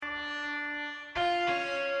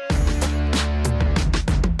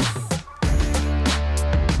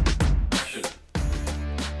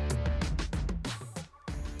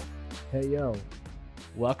Hey, yo.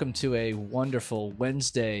 Welcome to a wonderful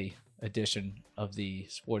Wednesday edition of the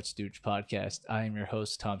Sports Stooge podcast. I am your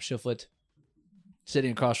host, Tom Shiflett.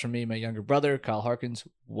 Sitting across from me, my younger brother, Kyle Harkins.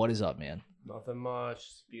 What is up, man? Nothing much.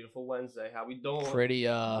 It's a beautiful Wednesday. How we doing?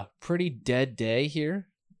 Pretty dead day here.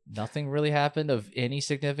 Nothing really happened of any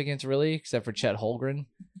significance, really, except for Chet Holmgren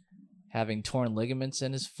having torn ligaments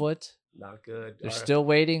in his foot. Not good. They're still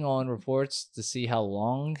waiting on reports to see how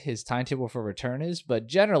long his timetable for return is, but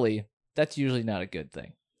generally, that's usually not a good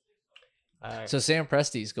thing. So Sam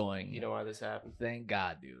Presti's going. You know why this happened? Thank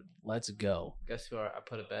God, dude. Let's go. Guess who I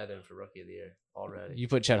put a bet in for Rookie of the Year already? You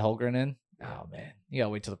put Chet Holmgren in? Yeah. Oh, man. You got to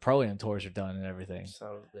wait till the Pro-Am tours are done and everything. Son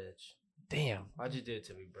of a bitch. Damn. Why'd you do it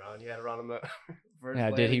to me, Brown? You had to run him up.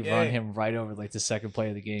 Yeah, did he run him right over like the second play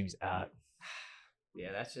of the game? He's out. Yeah,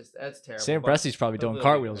 that's terrible. Sam Presti's probably doing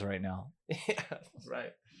cartwheels right now. Yeah,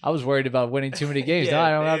 right. I was worried about winning too many games. Yeah, Now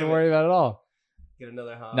I don't have to worry about it at all. Get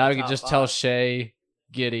another hot. Now we can just tell Shea,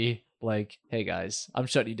 Giddey, like, hey guys, I'm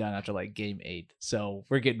shutting you down after like game 8. So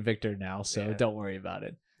we're getting Victor now. So don't worry about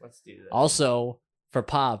it. Let's do that. Also, for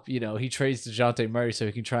Pop, he trades DeJounte Murray so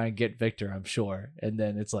he can try and get Victor, I'm sure. And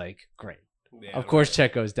then it's like, great. Yeah, of course,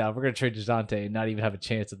 Chet goes down. We're going to trade DeJounte and not even have a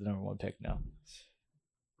chance at the number 1 pick now.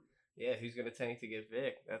 Yeah, who's going to tank to get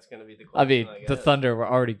Vic? That's going to be the I question. mean, the Thunder were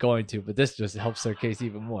already going to, but this just helps their case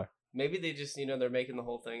even more. Maybe they just, they're making the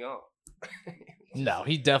whole thing up. No,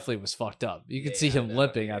 he definitely was fucked up. You could see him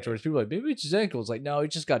limping afterwards. People were like, maybe it's his ankles. Like, no, he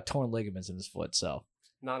just got torn ligaments in his foot, so.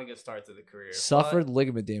 Not a good start to the career. Suffered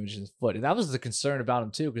ligament damage in his foot. And that was the concern about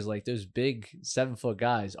him, too, because, like, those big 7-foot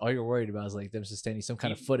guys, all you're worried about is, like, them sustaining some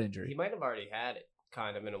kind of foot injury. He might have already had it,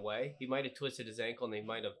 kind of, in a way. He might have twisted his ankle, and they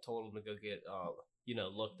might have told him to go get,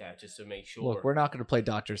 looked at just to make sure. Look, we're not going to play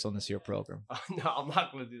doctors on this year program. No, I'm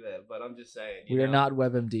not going to do that, but I'm just saying. We are not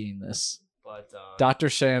WebMDing this. But Dr.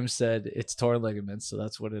 Sham said it's torn ligaments, so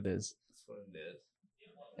that's what it is. That's what it is.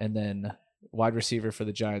 And then wide receiver for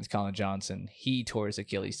the Giants, Colin Johnson, he tore his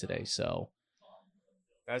Achilles today, so.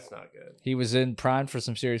 That's not good. He was in prime for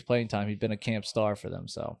some serious playing time. He'd been a camp star for them,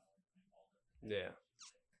 so. Yeah.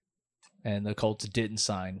 And the Colts didn't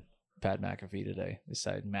sign Pat McAfee today. They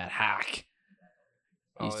signed Matt Hack.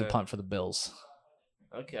 He used to punt for the Bills.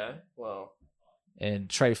 Okay, well. And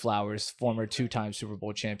Trey Flowers, former 2-time Super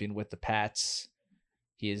Bowl champion with the Pats.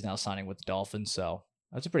 He is now signing with the Dolphins, so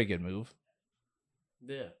that's a pretty good move.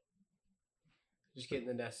 Yeah. Just getting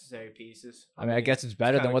the necessary pieces. I mean, I guess it's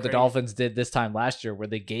better than what the Dolphins did this time last year, where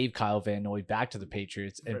they gave Kyle Van Noy back to the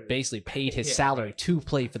Patriots and basically paid his salary to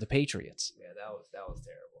play for the Patriots. Yeah, that was terrible.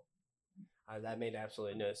 That made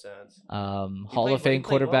absolutely no sense. Hall of Fame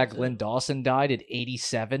quarterback Lynn Dawson died at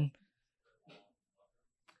 87.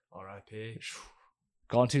 R.I.P.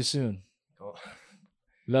 Gone too soon.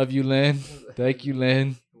 Love you, Lynn. Thank you,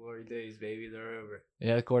 Lynn. Glory days, baby. They're over.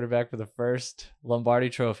 Yeah, quarterback for the first Lombardi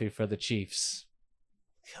Trophy for the Chiefs.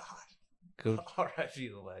 God. R.I.P.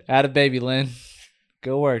 the legend. Atta baby, Lynn.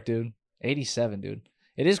 Go work, dude. 87, dude.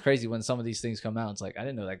 It is crazy when some of these things come out. It's like, I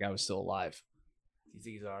didn't know that guy was still alive. Do you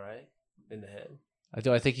think he's all right in the head?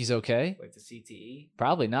 Do I think he's okay? Like the CTE?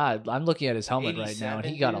 Probably not. I'm looking at his helmet right now, and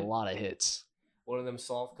he got a lot of hits. One of them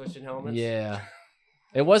soft cushion helmets? Yeah.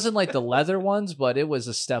 It wasn't like the leather ones, but it was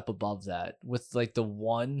a step above that. With like the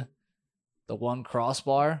one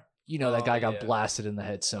crossbar. That guy got blasted in the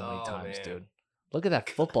head so many times, man. Dude. Look at that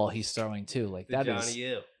football he's throwing too. Like the that Johnny is.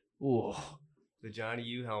 U. Ooh. The Johnny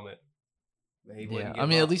U helmet. Yeah, I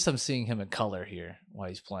mean, at least I'm seeing him in color here while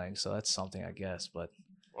he's playing, so that's something, I guess. But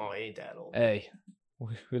ain't that old? Hey,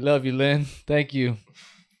 we love you, Lynn. Thank you.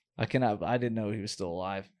 I didn't know he was still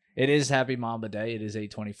alive. It is Happy Mamba Day. It is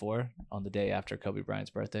 8/24 on the day after Kobe Bryant's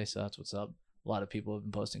birthday, so that's what's up. A lot of people have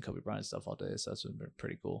been posting Kobe Bryant stuff all day, so that's been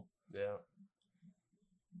pretty cool. Yeah.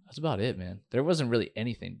 That's about it, man. There wasn't really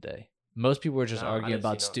anything today. Most people were just arguing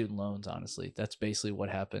about student loans, honestly. That's basically what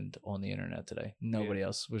happened on the internet today. Nobody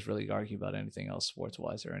else was really arguing about anything else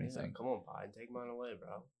sports-wise or anything. Yeah, come on, Biden. Take mine away,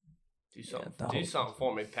 bro. Do something. Do something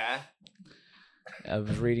for me, Pat. I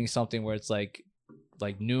was reading something where it's like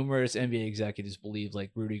numerous NBA executives believe like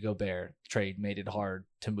Rudy Gobert trade made it hard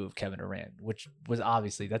to move Kevin Durant, which was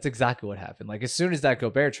obviously that's exactly what happened. Like as soon as that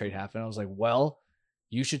Gobert trade happened, I was like, well,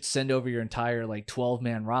 you should send over your entire like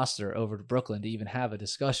 12-man roster over to Brooklyn to even have a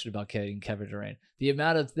discussion about getting Kevin Durant. The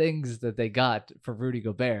amount of things that they got for Rudy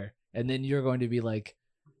Gobert, and then you're going to be like,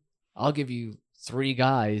 I'll give you 3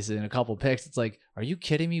 guys and a couple picks. It's like, are you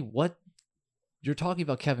kidding me? What? You're talking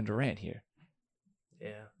about Kevin Durant here.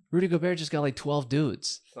 Yeah. Rudy Gobert just got like 12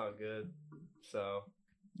 dudes. It's not good. So.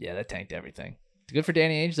 Yeah, that tanked everything. Good for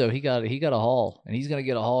Danny Ainge though. He got a haul, and he's gonna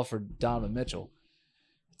get a haul for Donovan Mitchell.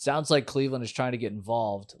 It sounds like Cleveland is trying to get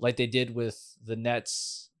involved, like they did with the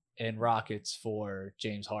Nets and Rockets for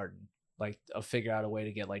James Harden. Like, figure out a way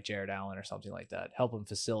to get like Jared Allen or something like that. Help him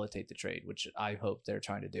facilitate the trade, which I hope they're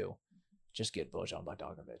trying to do. Just get Bojan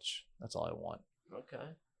Bogdanovic. That's all I want. Okay.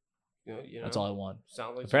 That's all I want.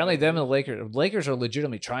 Sounds like Apparently, them and the Lakers are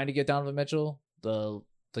legitimately trying to get Donovan Mitchell. The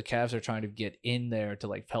Cavs are trying to get in there to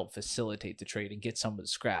like help facilitate the trade and get some of the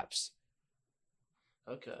scraps.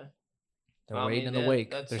 Okay. They're waiting in the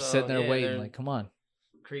wake. They're sitting there waiting. Like, come on.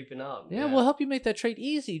 Creeping up. Yeah, we'll help you make that trade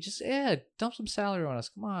easy. Just dump some salary on us.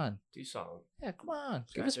 Come on. Do something. Yeah, come on. Give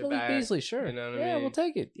Scratch us your Malik back, Beasley, sure. you know what I Yeah, mean? we'll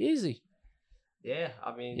take it. Easy. Yeah,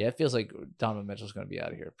 I mean. Yeah, it feels like Donovan Mitchell's going to be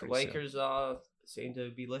out of here The pretty soon. Lakers seem to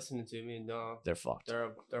be listening to me, and They're fucked.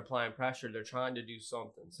 they're applying pressure. They're trying to do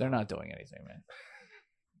something. So. They're not doing anything, man.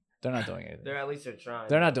 They're not doing anything. They're trying.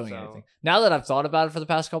 They're not doing anything. Now that I've thought about it for the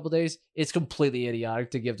past couple of days, it's completely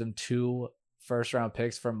idiotic to give them 2 first-round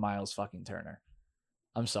picks for Miles fucking Turner.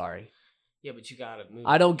 I'm sorry. Yeah, but you gotta move.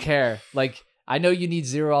 I don't care. Like, I know you need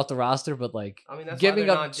 0 off the roster, but like, I mean, that's giving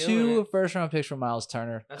why up 2 first-round picks for Miles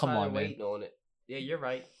Turner. That's Come why on, they're man. waiting on it. Yeah, you're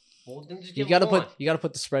right. Well, then just You give gotta him one.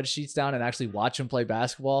 put the spreadsheets down and actually watch him play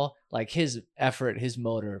basketball. Like, his effort, his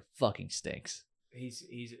motor fucking stinks. It's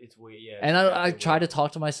weird. Yeah. And I try to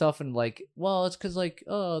talk to myself and like, well, it's because like,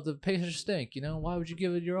 oh, the Pacers stink. You know, why would you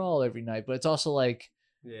give it your all every night? But it's also like,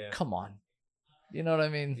 Yeah. come on. You know what I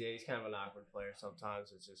mean? Yeah, he's kind of an awkward player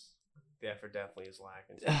sometimes. It's just the effort definitely is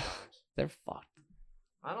lacking sometimes. They're fucked.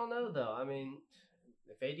 I don't know though. I mean,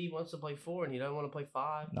 if AD wants to play 4 and he doesn't want to play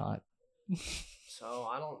 5, Not. so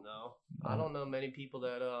I don't know. No. I don't know many people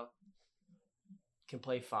that can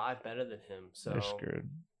play 5 better than him. So They're screwed.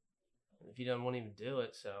 if he doesn't want to even do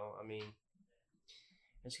it, so I mean,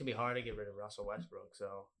 it's gonna be hard to get rid of Russell Westbrook.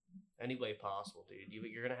 So any way possible, dude,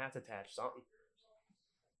 you're gonna have to attach something.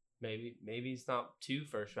 Maybe it's not 2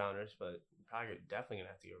 first rounders, but you're definitely gonna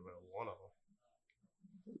have to get rid of one of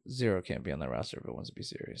them. 0 can't be on that roster if it wants to be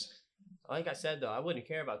serious. Like I said though, I wouldn't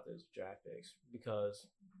care about those draft picks because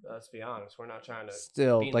let's be honest, we're not trying to.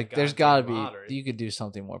 Still, be in like, the there's goddamn gotta lottery. be. You could do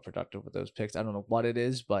something more productive with those picks. I don't know what it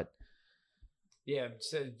is, but Yeah,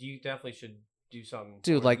 so you definitely should do something.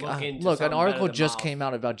 dude, or like, look into look, an something article better than just Miles. came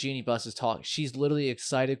out about Jeannie Buss's talk. She's literally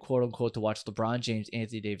excited, quote unquote, to watch LeBron James,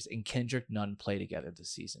 Anthony Davis, and Kendrick Nunn play together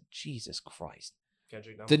this season. Jesus Christ.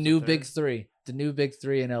 Kendrick Nunn The was new third. big three. The new big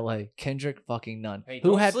 3 in LA. Kendrick fucking Nunn. Hey,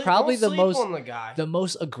 who don't had sleep- probably don't the sleep most on the guy. the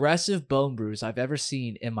most aggressive bone bruise I've ever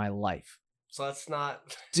seen in my life. So that's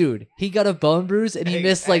not. Dude, he got a bone bruise and he Hey,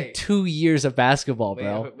 missed hey. like 2 years of basketball,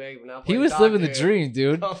 bro. Now He play was living the doctor. dream,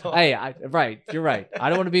 dude. Come on. Hey, right, you're right. I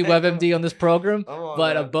don't want to be WebMD on this program, Come on,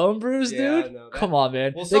 but a man. bone bruise, Yeah, I dude. know that. Come on,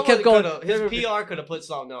 man. Well, They kept going. His PR could have put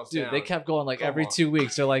something else. Dude, down. they kept going like Come every on. 2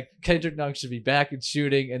 weeks. They're like, Kendrick Nunn should be back and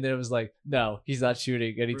shooting, and then it was like, no, he's not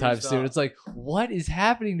shooting anytime Bruised soon. up. It's like, what is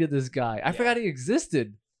happening to this guy? I Yeah. forgot he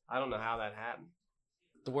existed. I don't know how that happened,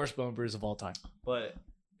 The worst bone bruise of all time. but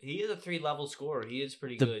he is a 3-level scorer. He is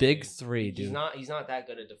pretty The good. big dude. 3, dude. He's not that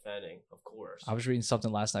good at defending, of course. I was reading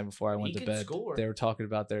something last night before I went He to can bed. score. They were talking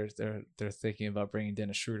about they're thinking about bringing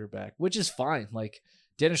Dennis Schroeder back, which is fine. Like,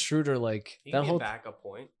 Dennis Schroeder, like, He that can be a whole backup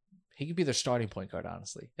point. he could be their starting point guard,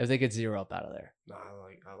 honestly, if they get 0 up out of there. Nah,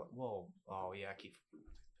 whoa, oh yeah, I keep.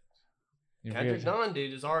 You Kendrick forget- Nunn,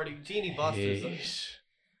 dude, is already Genie Busters. Yeesh.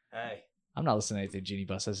 Hey, I'm not listening to anything Jeannie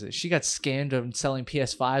Buss says. She got scammed on selling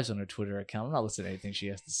PS5s on her Twitter account. I'm not listening to anything she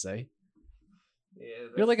has to say. yeah,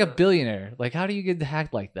 You're like a billionaire. Like, how do you get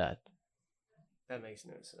hacked like that? That makes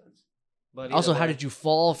no sense. But Also, either how way- did you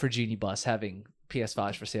fall for Jeannie Buss having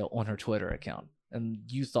PS5s for sale on her Twitter account? And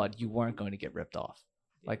you thought you weren't going to get ripped off.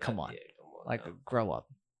 Like, come on. Yeah, come on. Like, now. grow up.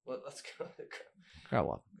 Let's go. Grow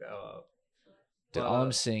up. Go. Dude, But, all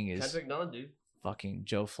I'm seeing is Kendrick Nunn, dude. fucking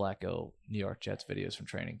Joe Flacco New York Jets videos from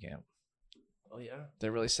training camp. Oh yeah.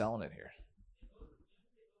 They're really selling it here.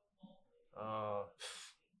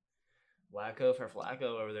 Flacco for Flacco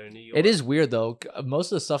over there in New York. It is weird though.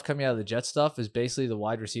 Most of the stuff coming out of the Jet stuff is basically the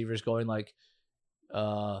wide receivers going like,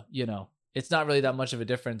 you know, it's not really that much of a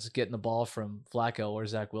difference getting the ball from Flacco or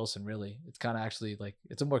Zach Wilson. Really, it's kind of actually like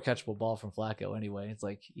it's a more catchable ball from Flacco anyway. It's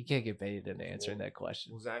like you can't get baited into answering that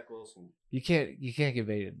question. Well, Zach Wilson, You can't get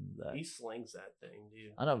baited into that. he slings that thing,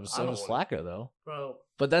 dude. I know, but so don't does wanna- Flacco though. Bro,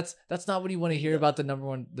 But that's not what you want to hear about the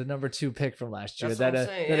number 2 pick from last year. That's That what I'm a,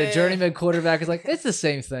 saying, that a yeah. journeyman quarterback is like, it's the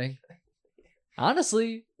same thing.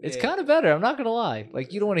 Honestly, it's Yeah. kind of better. I'm not gonna lie.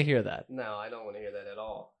 Like, you don't want to hear that. no, I don't want to hear that at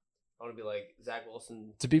all. I want to be like Zach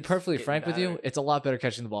Wilson. To be is perfectly getting frank with you, better. it's a lot better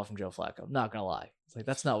catching the ball from Joe Flacco. I'm not gonna lie. It's like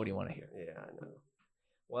that's not what you want to hear. Yeah, I know.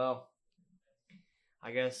 Well,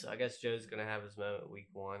 I guess Joe's gonna have his moment week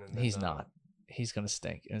 1, and then, He's not. He's gonna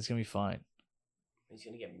stink, and it's gonna be fine. He's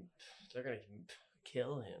gonna get. They're gonna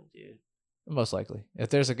kill him, dude. Most likely. If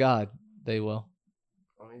there's a God, they will.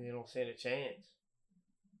 I mean, they don't stand a chance.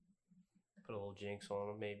 Put a little jinx on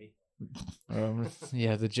them, maybe.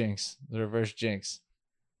 Yeah, the jinx. The reverse jinx.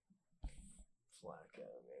 Flacco,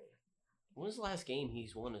 man. When was the last game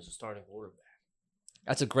he's won as a starting quarterback?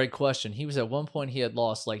 That's a great question. He was at one point, he had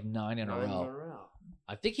lost like 9 in a row.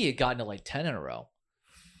 I think he had gotten to like 10 in a row.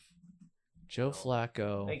 Joe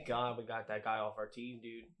Flacco. Thank God we got that guy off our team,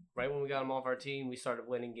 dude. Right when we got him off our team, we started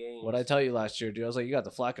winning games. What'd I tell you last year, dude? I was like, you got the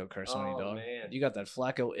Flacco curse on you, dog. Man. You got that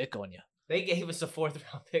Flacco ick on you. They gave us a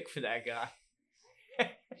 4th-round pick for that guy.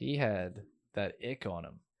 He had that ick on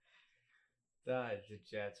him. The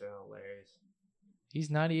Jets are hilarious. He's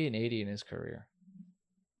 98 and 80 in his career.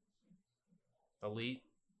 Elite?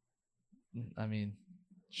 I mean,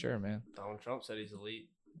 sure, man. Donald Trump said he's elite.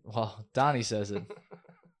 Well, Donnie says it.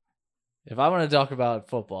 If I want to talk about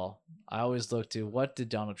football, I always look to what did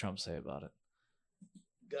Donald Trump say about it.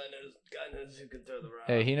 Guy knows who can throw the rock.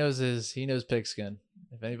 Hey, he knows pigskin.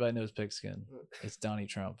 If anybody knows pigskin, it's Donnie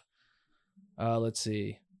Trump. Let's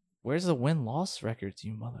see. Where's the win-loss records,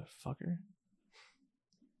 you motherfucker?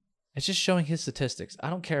 It's just showing his statistics. I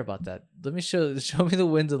don't care about that. Let me show me the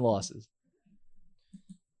wins and losses.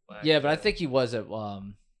 Yeah, but I think he was at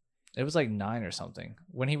it was like 9 or something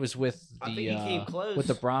when he was with I think he came close with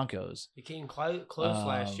the Broncos. He came close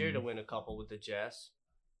last year to win a couple with the Jets,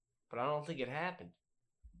 but I don't think it happened.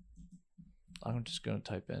 I'm just gonna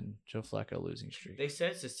type in Joe Flacco losing streak. They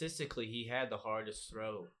said statistically he had the hardest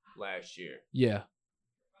throw last year. Yeah,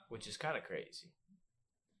 which is kind of crazy.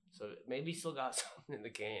 So maybe he still got something in the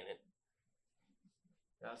cannon.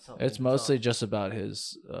 It's mostly just about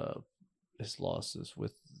his losses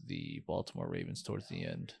with the Baltimore Ravens towards the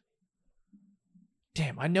end.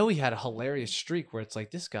 Damn, I know he had a hilarious streak where it's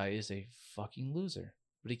like, this guy is a fucking loser,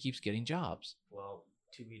 but he keeps getting jobs. Well,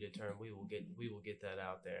 to be determined. We will get that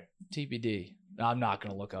out there. TBD. I'm not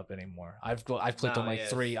gonna look up anymore. I've clicked on like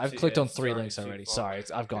 3. I've too- clicked on it's 3 starting links too already. far. Sorry,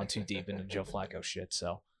 I've gone too deep into Joe Flacco shit.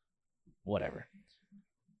 So, whatever,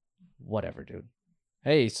 dude.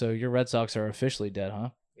 Hey, so your Red Sox are officially dead, huh?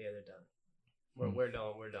 Yeah, they're done. We're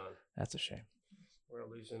done. We're done. That's a shame. We're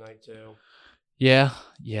gonna lose tonight too. Yeah,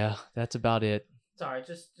 that's about it. It's all right.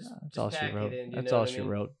 Just That's all she pack wrote. it in. That's all she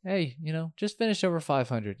wrote. Hey, just finish over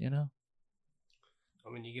 500.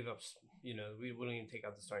 I mean, you give up. We don't even take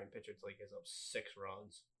out the starting pitcher until he gives up 6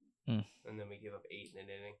 runs, and then we give up 8 in an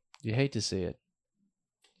inning. You hate to see it.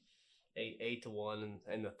 8-1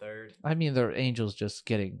 in the third. I mean, the Angels just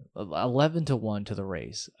getting 11-1 to the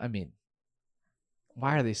Rays. I mean,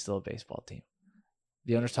 why are they still a baseball team?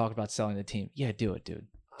 The owners talk about selling the team. Yeah, do it, dude.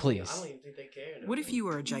 Please. I don't even think they care. What if you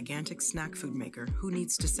were a gigantic snack food maker who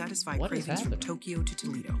needs to satisfy What is cravings from happening? Tokyo to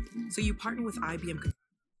Toledo? So you partner with IBM.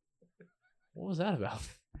 What was that about?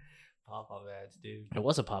 Pop-up ads, dude? It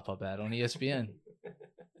was a pop-up ad on ESPN.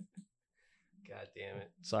 God damn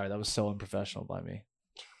it! Sorry, that was so unprofessional by me.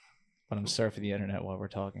 But I'm surfing the internet while we're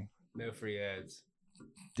talking. No free ads.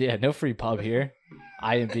 Yeah, no free pub here.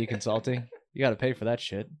 IMB Consulting. You got to pay for that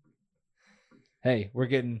shit. Hey, we're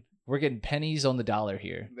getting pennies on the dollar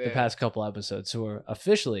here. The Yeah. past couple episodes, so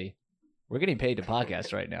we're getting paid to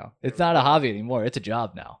podcast right now. It's not a hobby anymore. It's a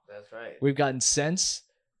job now. That's right. We've gotten cents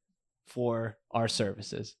for our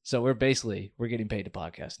services, so we're getting paid to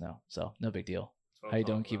podcast now. So no big deal. That's what How I'm you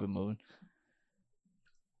doing? talking Keep it about. moving.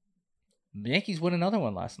 Yankees win another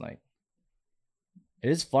one last night. It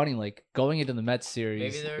is funny, like going into the Mets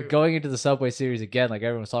series, Maybe they're- going into the Subway series again. Like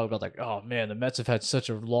everyone's talking about, like, oh man, the Mets have had such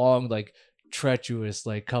a long, like treacherous,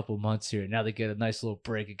 like couple months here. Now they get a nice little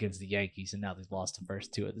break against the Yankees, and now they've lost the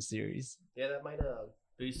first 2 of the series. Yeah, that might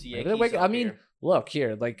boost the Maybe Yankees. they up I mean, here. look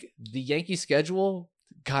here, like the Yankee schedule,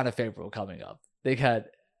 kind of favorable coming up. They had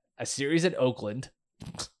a series at Oakland.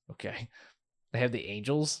 Okay. They have the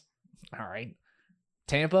Angels. All right.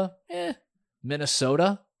 Tampa.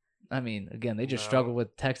 Minnesota. I mean, again, they just No. struggle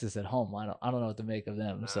with Texas at home. I don't know what to make of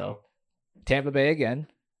them. So No. Tampa Bay again.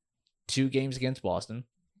 2 games against Boston.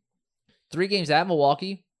 3 games at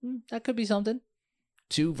Milwaukee. That could be something.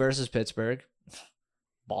 2 versus Pittsburgh.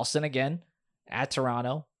 Boston again. At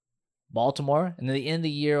Toronto. Baltimore. And then they end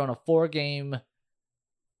the year on a 4-game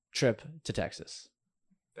trip to Texas.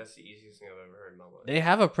 That's the easiest thing I've ever heard in my life. They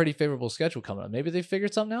have a pretty favorable schedule coming up. Maybe they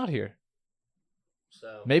figured something out here.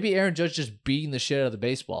 So Maybe Aaron Judge just beating the shit out of the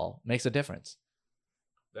baseball makes a difference.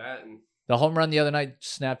 that and The home run the other night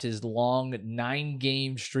snapped his long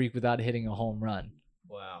 9-game streak without hitting a home run.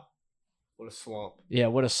 wow, what a slump. Yeah,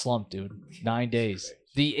 what a slump, dude. 9 days. Crazy.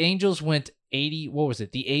 The Angels went 80. What was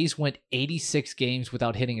it? The A's went 86 games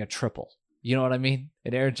without hitting a triple. You know what I mean?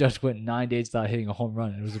 And Aaron Judge went 9 days without hitting a home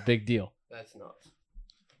run. It was a big deal. That's nuts.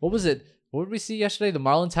 What was it? What did we see yesterday? The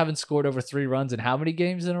Marlins haven't scored over 3 runs in how many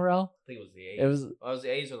games in a row? I think it was the A's. It was. It was the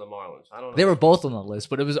A's or the Marlins. I don't know. They were both on the list,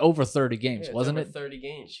 but it was over 30 games, Yeah, it's wasn't over it? 30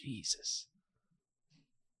 games. Jesus.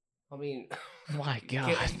 I mean, My you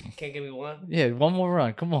God. can't give me one. Yeah, one more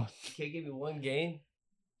run. Come on. You can't give me one game.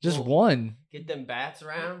 Just Well, one. Get them bats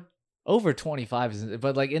around. Over 25 is,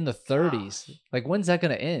 but like in the 30s. Gosh. Like when's that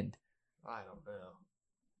going to end? I don't know.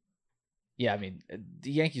 Yeah, I mean,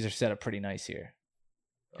 the Yankees are set up pretty nice here.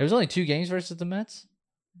 It was only 2 games versus the Mets.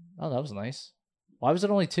 Oh, that was nice. Why was it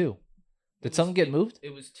only 2? Did something get moved?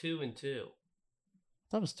 It was 2-2.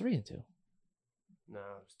 That was 3-2. No,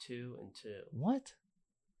 it was 2-2. What?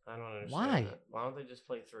 I don't understand. Why? That. Why don't they just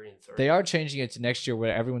play 3-3? They are changing it to next year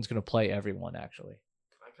where everyone's going to play everyone, actually.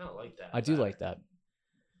 I kind of like that. I do better. like that.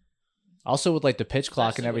 Also with like the pitch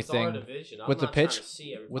clock and Especially everything. With, our division. I'm with the not trying pitch- to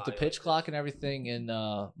see With the everybody pitch like clock this. and everything in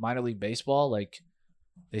minor league baseball, like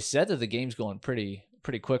they said that the game's going pretty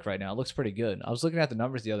quick right now. It looks pretty good. I was looking at the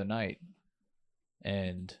numbers the other night,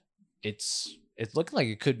 and it's looking like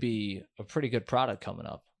it could be a pretty good product coming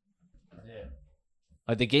up. Yeah.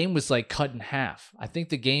 Like the game was like cut in half. I think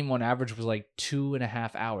the game on average was like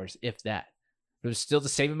 2.5 hours, if that. It was still the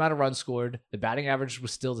same amount of runs scored. The batting average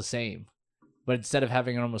was still the same, but instead of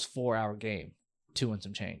having an almost 4-hour game, 2 and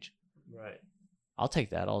some change. Right. I'll take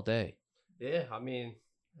that all day. Yeah, I mean,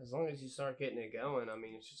 as long as you start getting it going, I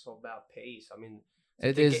mean, it's just all about pace. I mean,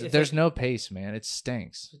 It the is. ga- it's There's like- no pace, man. It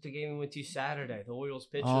stinks. it's like the game we went to Saturday. The Orioles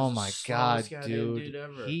pitcher. Oh was the my slowest God, goddamn dude!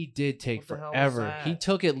 ever. He did take What the hell was forever. He that?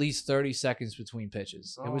 took at least 30 seconds between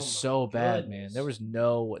pitches. It Oh was my so bad, man. goodness. There was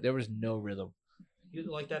no rhythm. You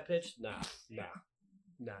like that pitch? Nah. Yeah.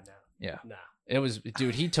 Nah. It was,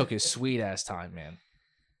 dude. He took his sweet ass time, man.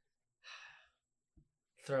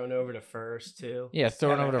 Thrown over to first too. Yeah,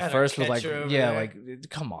 throwing Had a- over to had a first was like, catcher over yeah, there. like,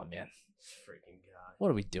 come on, man. Freaking God. What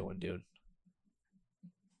are we doing, dude?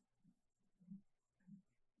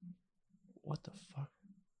 What the fuck?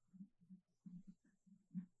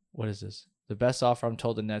 What is this? The best offer I'm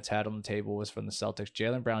told the Nets had on the table was from the Celtics: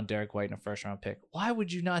 Jaylen Brown, Derek White, and a first-round pick. Why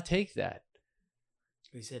would you not take that?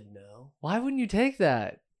 He said no. Why wouldn't you take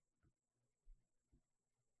that?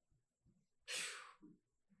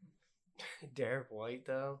 Derek White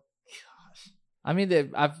though. Gosh. I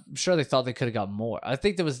mean, I'm sure they thought they could have got more. I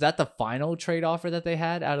think that was that the final trade offer that they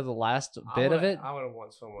had out of the last bit of it. I would have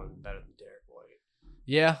want someone better than Derek White.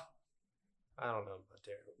 Yeah, I don't know about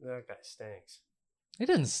Derek. That guy stinks. it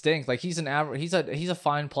doesn't stink. Like he's an average. He's a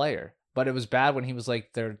fine player, but it was bad when he was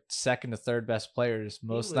like their second to third best players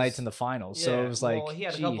most was- nights in the finals. So it was like, well, he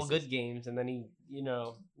had a couple Jesus. good games, and then he,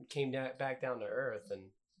 came back down to earth, and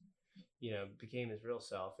became his real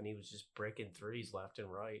self, and he was just breaking threes left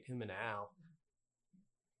and right. Him and Al.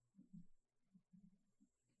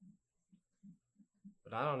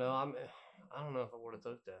 But I don't know. I don't know if I would have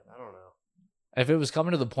took that. I don't know. If it was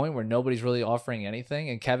coming to the point where nobody's really offering anything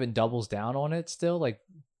and Kevin doubles down on it still, like,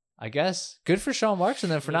 I guess good for Sean Marks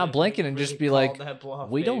and then for not Really- blinking and just really be called like, that bluff,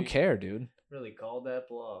 we don't baby. care, dude. Really called that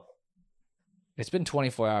bluff. It's been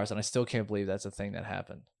 24 hours and I still can't believe that's a thing that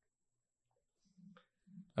happened.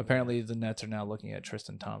 Apparently the Nets are now looking at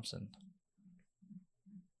Tristan Thompson.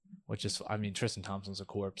 Which is, I mean, Tristan Thompson's a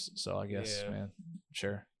corpse, so I guess, Yeah. man,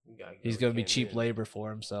 sure. You gotta go He's with going to be Cam cheap Newton. labor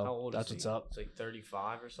for him, How so old that's is what's he? up. It's like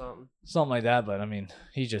 35 or something. Something like that, but I mean,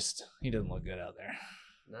 he doesn't look good out there.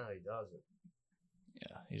 No, he doesn't.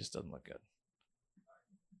 Yeah, he just doesn't look good.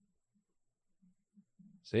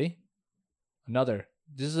 See?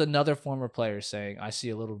 This is another former player saying, I see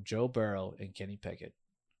a little Joe Burrow in Kenny Pickett.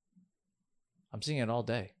 I'm seeing it all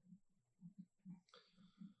day.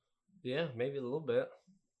 Yeah, maybe a little bit.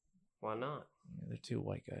 Why not? Yeah, they're 2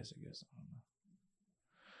 white guys, I guess. I don't know.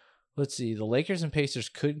 Let's see. The Lakers and Pacers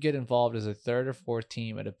could get involved as a third or fourth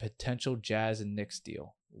team at a potential Jazz and Knicks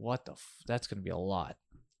deal. What the that's going to be a lot.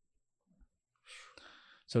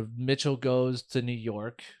 So Mitchell goes to New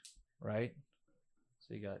York, right?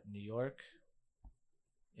 So you got New York,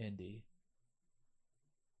 Indy.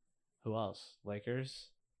 Who else? Lakers.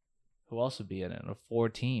 Who else would be in it? A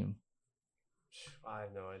 4-team. I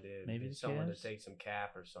have no idea. Maybe the someone Cavs? to take some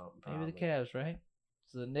cap or something. Maybe the probably. Cavs, right?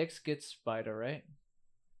 So the Knicks gets Spider, right?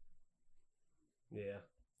 Yeah,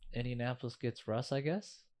 Indianapolis gets Russ, I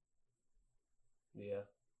guess. yeah.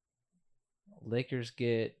 Lakers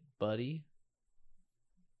get Buddy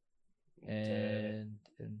Ted.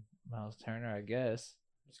 and Miles Turner, I guess.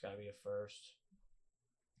 It's got to be a first.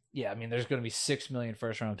 Yeah, I mean, there's going to be 6 million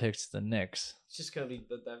first-round picks to the Knicks. It's just gonna be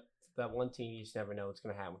that one team. You just never know what's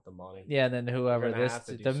gonna happen with the money. Yeah, and then whoever gonna have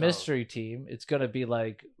to do the something. mystery team, it's going to be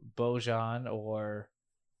like Bojan or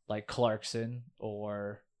like Clarkson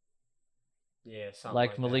or Yeah, something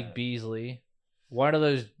like Malik that. Beasley. One of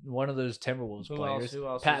those Timberwolves Who players. else? Who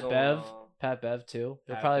else? Pat is Bev. On, Pat Bev too.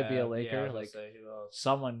 He'll Pat probably be a Bev. Laker. Yeah, I was gonna like say, who else?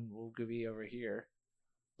 someone will be over here.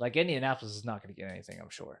 Like Indianapolis is not going to get anything, I'm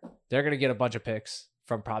sure. They're going to get a bunch of picks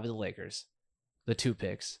from probably the Lakers. The 2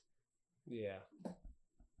 picks. Yeah.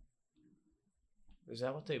 Is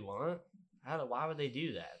that what they want? Why would they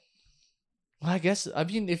do that? Well, I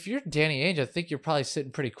mean, if you're Danny Ainge, I think you're probably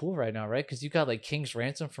sitting pretty cool right now, right? Because you got like King's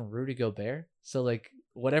ransom from Rudy Gobert. So like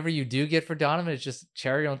whatever you do get for Donovan is just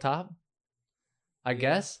cherry on top. I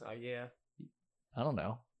guess. Yeah. I don't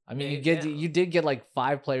know. I mean, Yeah. you did get like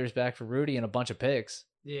 5 players back for Rudy and a bunch of picks.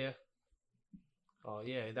 Yeah. Oh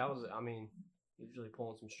yeah, that was. I mean, he was really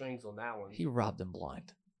pulling some strings on that one. He robbed them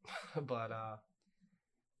blind. But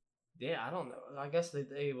yeah, I don't know. I guess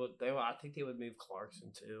they would. I think they would move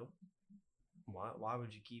Clarkson too. Why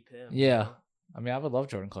would you keep him? Yeah. You know? I mean, I would love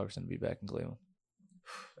Jordan Clarkson to be back in Cleveland.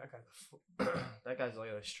 That guy's like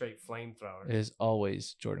a straight flamethrower. It is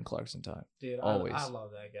always Jordan Clarkson time. Dude, always. I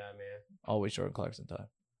love that guy, man. Always Jordan Clarkson time.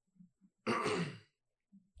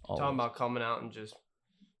 Always. Talking about coming out and just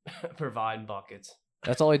providing buckets.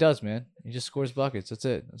 That's all he does, man. He just scores buckets. That's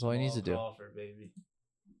it. That's all he needs to do. Crawford, baby.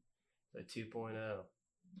 The 2.0.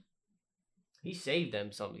 He saved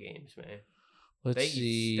them some games, man. Let's They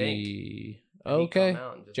see. And he Okay. come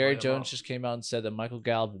out and just Jerry light 'em Jones up. just came out and said that Michael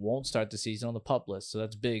Gallup won't start the season on the PUP list, so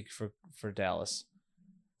that's big for Dallas.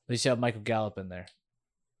 At least you have Michael Gallup in there.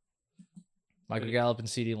 Michael Could- Gallup and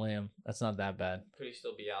CeeDee Lamb. That's not that bad. Could he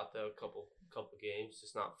still be out though? A couple games,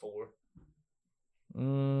 just not 4.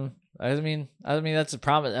 I mean that's a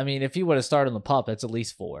promise. I mean, if he would have started on the PUP, that's at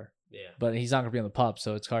least 4. Yeah, But he's not going to be on the PUP,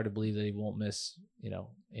 so it's hard to believe that he won't miss,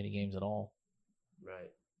 any games at all.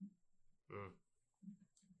 right.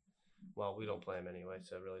 Well, we don't play him anyway,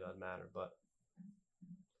 so it really doesn't matter. But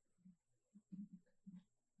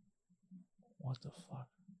What the fuck?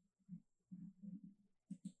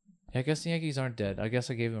 Yeah, I guess the Yankees aren't dead. I guess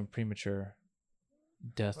I gave him a premature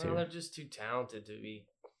death well, they're here. just too talented to be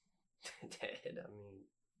dead.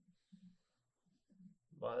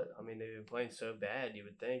 I mean, they've been playing so bad. You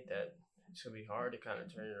would think that it's gonna be hard to kind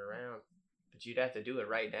of turn it around, but you'd have to do it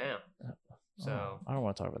right now. So Oh, I don't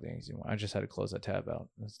want to talk about the Yankees anymore. I just had to close that tab out.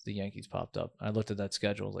 The Yankees popped up. I looked at that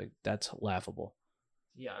schedule. I was like, that's laughable.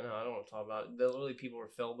 yeah, I know. I don't want to talk about it. Literally, people were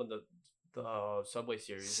filming the Subway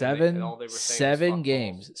Series. and all they were saying was Seven fuck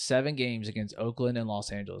games. balls. 7 games against Oakland and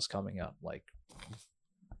Los Angeles coming up. Like,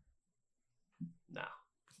 Nah.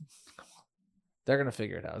 they're gonna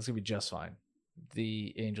figure it out. It's gonna be just fine.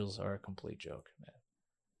 The Angels are a complete joke,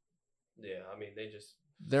 man. Yeah, I mean,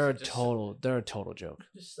 They're a Just- total joke.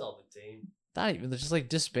 just sell the team. Not even. They're just like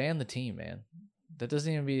disband the team, man. That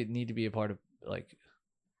doesn't even need to be a part of like.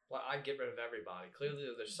 Well, I'd get rid of everybody. Clearly,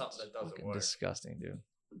 there's something that doesn't Fucking work. disgusting, dude.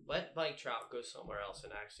 Let Mike Trout go somewhere else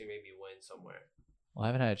and actually maybe win somewhere. Well, I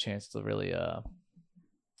haven't had a chance to really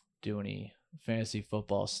do any fantasy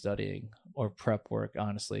football studying or prep work,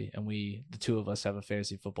 honestly. And the 2 of us have a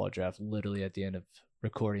fantasy football draft literally at the end of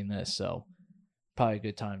recording this, so probably a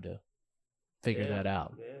good time to figure Yeah. that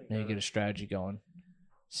out. Yeah, Maybe get a strategy going,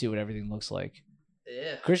 see what everything looks like.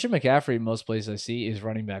 yeah. Christian McCaffrey, most places I see, is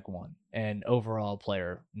running back 1 and overall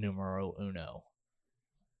player numero uno.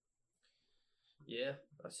 Yeah,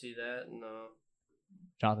 I see that. And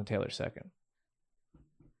Jonathan Taylor 2nd.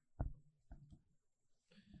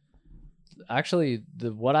 Actually,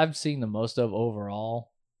 what I'm seeing the most of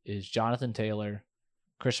overall is Jonathan Taylor,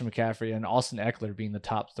 Christian McCaffrey, and Austin Eckler being the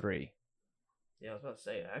top 3. yeah, I was about to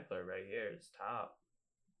say Eckler right here is top.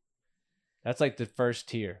 That's like the first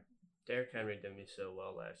tier. Derrick Henry did me so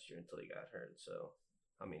well last year until he got hurt. So,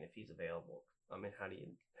 I mean, if he's available, I mean, how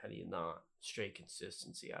do you not straight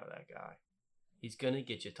consistency out of that guy? He's gonna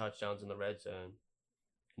get you touchdowns in the red zone,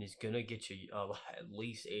 and he's gonna get you at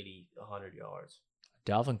least 80, 100 yards.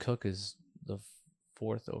 Dalvin Cook is the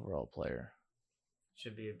 4th overall player.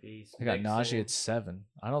 Should be a beast. I got Mixon, Najee at 7.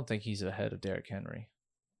 I don't think he's ahead of Derrick Henry,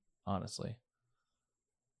 honestly.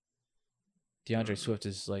 DeAndre Swift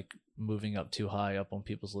is like moving up too high up on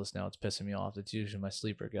people's list now. It's pissing me off. It's usually my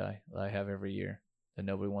sleeper guy that I have every year that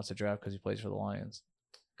nobody wants to draft because he plays for the Lions.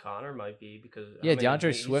 Connor might be because Yeah, I mean, DeAndre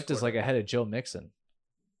he Swift is scored like ahead of Joe Mixon.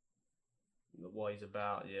 Well, he's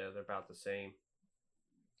about they're about the same.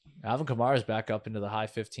 Alvin Kamara is back up into the high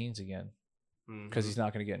 15s again because Mhm. he's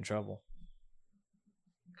not going to get in trouble.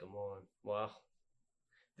 Come on. Well,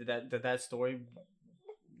 did that story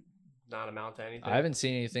not amount to anything? I haven't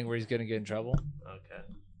seen anything where he's going to get in trouble. Okay.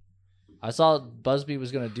 I saw Busby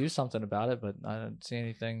was going to do something about it, but I didn't see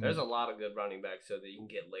anything. There's a lot of good running backs so that you can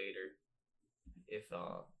get later, if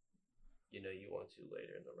you want to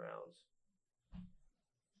later in the rounds.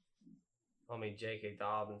 I mean, J.K.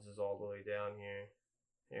 Dobbins is all the way down here.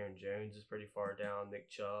 Aaron Jones is pretty far down. Nick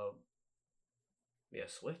Chubb. Yeah,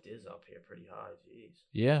 Swift is up here pretty high. Jeez.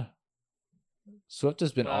 Yeah. Swift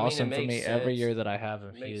has been But, I mean, it awesome for makes me every sense. year that I have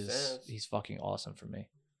him. It makes sense. He's fucking awesome for me.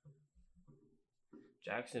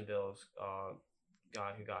 Jacksonville's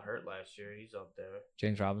guy who got hurt last year, he's up there.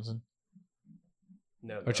 James Robinson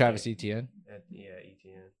No, or Travis Etienne. Etienne.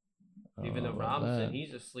 Even though Oh, Robinson, man.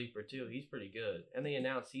 he's a sleeper too. He's pretty good. And they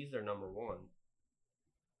announced he's their number one.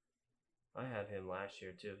 I had him last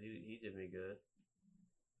year too. He did me good.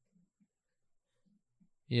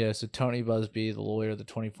 Yeah, so Tony Busby, the lawyer of the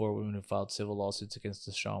 24 women who filed civil lawsuits against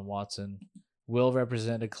Deshaun Watson, will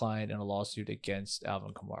represent a client in a lawsuit against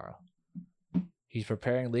Alvin Kamara. He's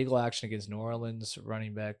preparing legal action against New Orleans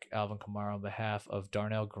running back Alvin Kamara on behalf of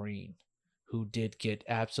Darnell Green, who did get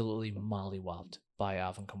absolutely mollywopped by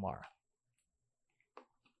Alvin Kamara.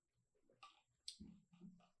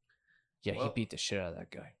 Yeah, he Well- beat the shit out of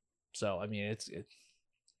that guy. So, I mean, it's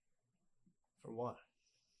For what?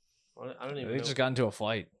 I don't even they know. just got into a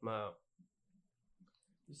fight. Wow.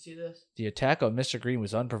 You see this? The attack on Mr. Green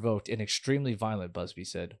was unprovoked and extremely violent, Busby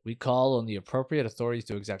said. We call on the appropriate authorities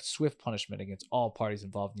to exact swift punishment against all parties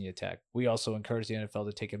involved in the attack. We also encourage the NFL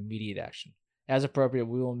to take immediate action. As appropriate,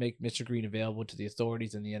 we will make Mr. Green available to the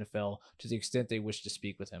authorities in the NFL to the extent they wish to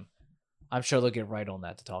speak with him. I'm sure they'll get right on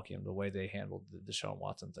that to talk to him, the way they handled the Deshaun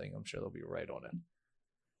Watson thing. I'm sure they'll be right on it.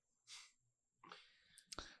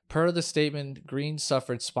 Per the statement, Green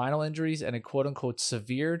suffered spinal injuries and a quote-unquote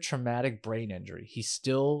severe traumatic brain injury. He's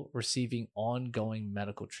still receiving ongoing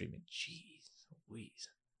medical treatment. Jeez Louise.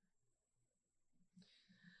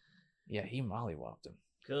 Yeah, he mollywopped him.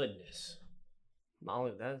 Goodness.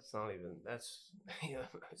 Molly, that's not even. That's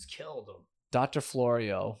it's killed him. Dr.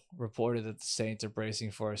 Florio reported that the Saints are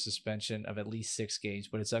bracing for a suspension of at least 6 games,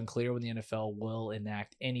 but it's unclear when the NFL will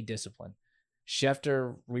enact any discipline.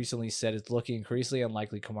 Schefter recently said it's looking increasingly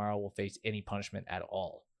unlikely Kamara will face any punishment at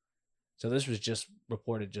all. So this was just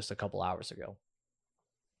reported just a couple hours ago.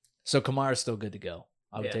 So Kamara's still good to go.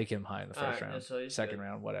 I would Yeah. take him high in the All first right, round, so he's second good.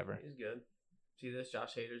 round, whatever. He's good. See this?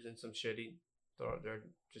 Josh Hader's in some shitty. They're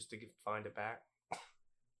just to find it back.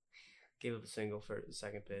 Gave up a single for the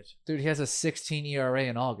second pitch. Dude, he has a 16 ERA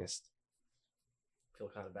in August. Feel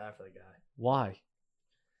kind of bad for the guy. Why?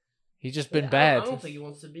 He's just been I bad. don't think he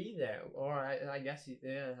wants to be there. Or I guess he.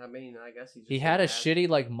 Yeah, I mean, I guess he. Just He had a bad. shitty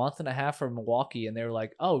like month and a half for Milwaukee, and they were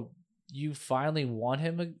like, "Oh, you finally want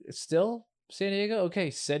him still, San Diego? Okay,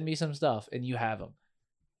 send me some stuff, and you have him."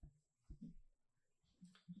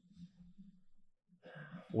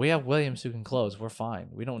 We have Williams who can close. We're fine.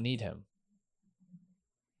 We don't need him.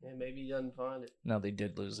 Yeah, maybe he doesn't find it. No, they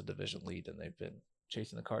did lose the division lead, and they've been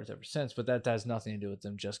chasing the Cards ever since. But that has nothing to do with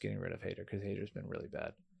them just getting rid of Hader, because Hader's been really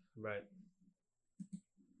bad. Right.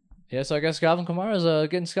 Yeah, so I guess Galvin Kamara's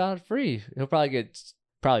getting scot free. He'll probably get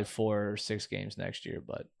 4 or 6 games next year,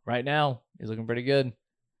 but right now he's looking pretty good.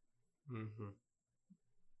 Mm-hmm.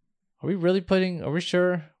 Are we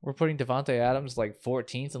sure we're putting Devontae Adams like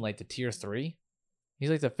 14th in like the tier 3? He's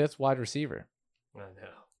like the 5th wide receiver. I know.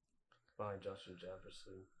 Behind Justin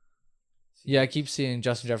Jefferson. Yeah, I keep seeing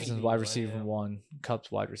Justin Jefferson's CD wide receiver Lamb. 1, Cup's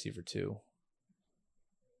wide receiver 2.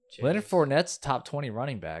 Chase. Leonard Fournette's top 20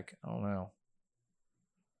 running back. I don't know.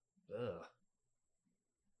 Ugh.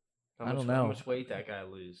 I don't know. How much weight that guy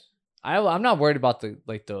lose? I'm not worried about the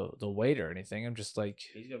weight or anything. I'm just like,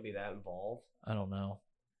 He's gonna be that involved, I don't know.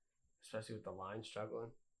 especially with the line struggling.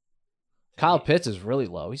 Kyle Pitts is really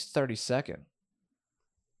low. He's 32nd.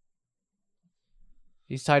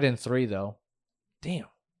 He's tight end 3 though. Damn.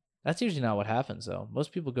 That's usually not what happens though.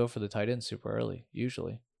 Most people go for the tight end super early,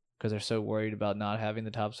 usually, because they're so worried about not having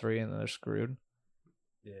the top 3 and then they're screwed.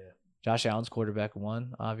 Yeah. Josh Allen's quarterback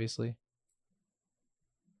 1, obviously.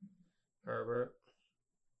 Herbert,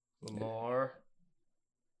 Lamar,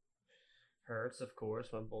 Hurts, of course.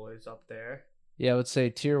 My boy's up there. Yeah, I would say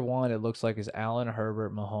tier 1, it looks like is Allen,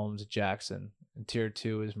 Herbert, Mahomes, Jackson. And tier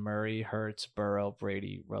 2 is Murray, Hurts, Burrow,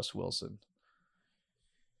 Brady, Russ Wilson.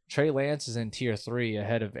 Trey Lance is in tier 3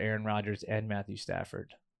 ahead of Aaron Rodgers and Matthew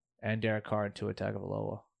Stafford. And Derek Carr and Tua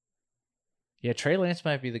Tagovailoa. Yeah, Trey Lance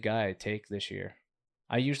might be the guy I take this year.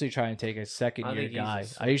 I usually try and take a second-year think he's a guy.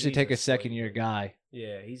 sleeper. I usually He's take a a second-year sleeper. guy.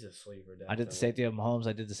 Yeah, he's a sleeper. Definitely. I did the same thing with Mahomes.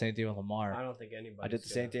 I did the same thing with Lamar. I don't think anybody. I did the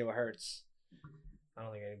same thing with Hurts. I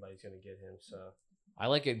don't think anybody's gonna get him. So I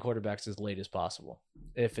like getting quarterbacks as late as possible,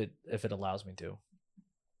 if it allows me to.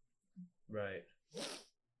 right.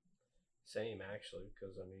 Same actually,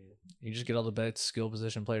 because I mean, You just get all the best skill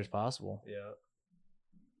position players possible. yeah.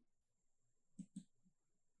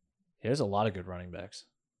 There's a lot of good running backs.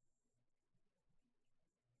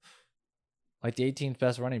 Like the 18th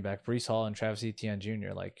best running back, Brees Hall and Travis Etienne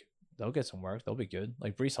Jr. Like they'll get some work. They'll be good.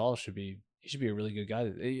 Like Brees Hall should be a really good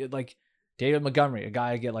guy. Like David Montgomery, a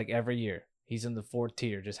guy I get like every year. He's in the 4th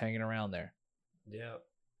tier, just hanging around there. Yeah.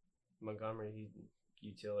 Montgomery, he's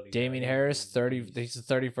utility. Damian guy. Harris, 30. He's the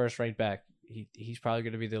 31st right back. He's probably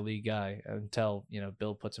going to be the lead guy until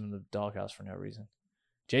Bill puts him in the doghouse for no reason.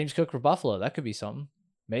 James Cook for Buffalo, that could be something.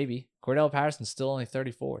 Maybe. Cordell Patterson's still only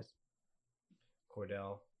 34th.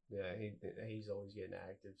 Cordell, yeah, he's always getting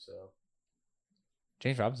active. So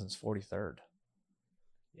James Robinson's 43rd.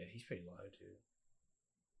 yeah, he's pretty low too.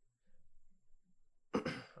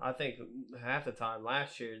 I think half the time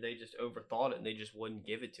last year they just overthought it and they just wouldn't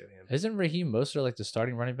give it to him. Isn't Raheem Mostert like the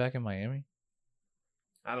starting running back in Miami?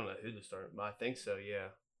 I don't know who to start, but I think so. Yeah,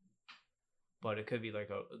 but it could be like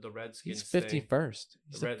the Redskins. He's 51st.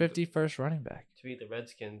 He's the 51st running back. To me, the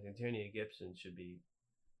Redskins, Antonio Gibson should be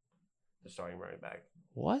the starting running back.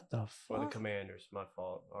 What the Or the fuck? Commanders. My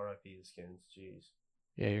fault. R.I.P. the Skins. Jeez.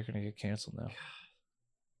 Yeah, you're gonna get canceled now.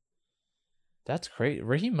 That's crazy.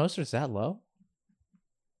 Raheem Mostert's that low?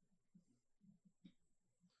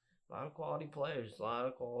 A lot of quality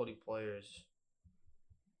players.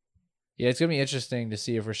 Yeah, it's gonna be interesting to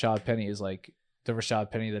see if Rashad Penny is like the Rashad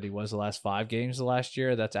Penny that he was the last 5 games of last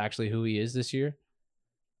year. That's actually who he is this year.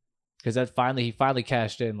 Because he finally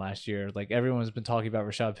cashed in last year. Like everyone's been talking about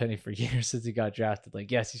Rashad Penny for years since he got drafted. Like,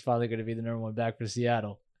 yes, he's finally going to be the number 1 back for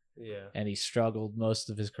Seattle. Yeah. And he struggled most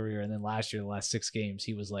of his career. And then last year, the last 6 games,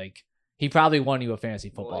 he was like, he probably won you a fantasy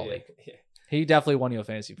football league. Yeah. He definitely won you a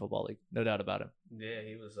fantasy football league. No doubt about him. Yeah,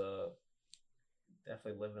 he was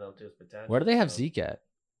definitely living up to his potential. Where do they have so. Zeke at?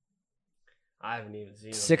 I haven't even seen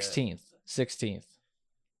him 16th. 16th.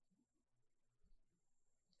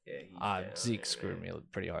 Yeah, he's Zeke screwed me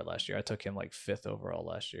pretty hard last year. I took him like 5th overall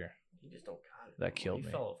last year. He just don't got it. That killed he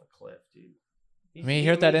me. fell off a cliff, dude. I mean, he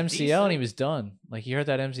hurt that MCL decent. and he was done. Like, he hurt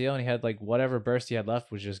that MCL and he had like whatever burst he had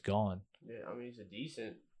left was just gone. Yeah, I mean, he's a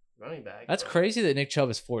decent running back. That's but- crazy that Nick Chubb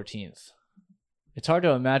is 14th. It's hard to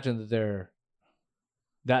imagine that there are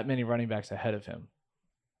that many running backs ahead of him,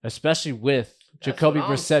 especially with That's Jacoby what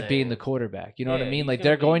I'm Brissett being saying. the quarterback. You know what I Yeah, mean? he's Like, gonna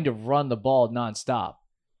they're be- going to run the ball nonstop.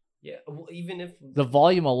 Yeah, well, even if The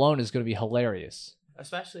volume alone is going to be hilarious.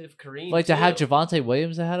 especially if Kareem. Like, to have too. Javonte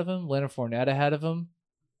Williams ahead of him, Leonard Fournette ahead of him.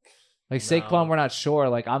 Like, No. Saquon, we're not sure.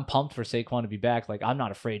 Like, I'm pumped for Saquon to be back. Like, I'm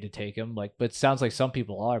not afraid to take him. Like, but it sounds like some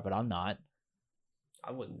people are, but I'm not.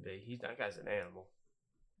 I wouldn't be. That guy's an animal.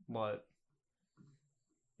 But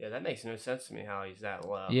yeah, that makes no sense to me how he's that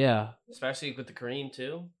low. Yeah. Especially with the Kareem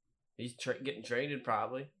too. He's getting traded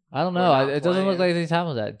probably. I don't We're know. not It doesn't look playing. like he's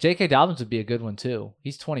having that. J.K. Dobbins would be a good one, too.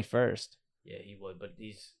 He's 21st. Yeah, he would, but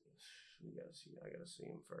I gotta see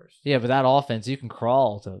him first. Yeah, but that offense, you can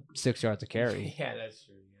crawl to 6 yards to carry. Yeah, that's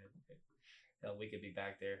true. Yeah. Hell, we could be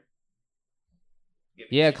back there.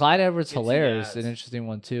 Yeah, Clyde Edwards-Helaire is ads. an interesting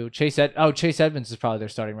one, too. Chase Edmonds is probably their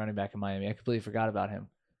starting running back in Miami. I completely forgot about him.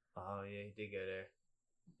 Oh yeah, he did go there.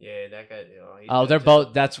 Yeah, that guy. He's Oh, good, they're too.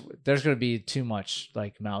 both. There's going to be too much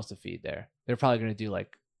like mouths to feed there. They're probably going to do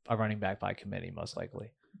like a running back by committee, most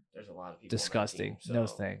likely. There's a lot of people. on that Disgusting. team, No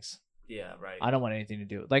so- thanks. Yeah, right. I don't want anything to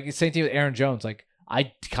do. Like, same thing with Aaron Jones. Like,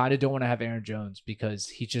 I kind of don't want to have Aaron Jones because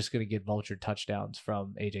he's just going to get vultured touchdowns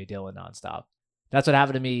from A.J. Dillon nonstop. That's what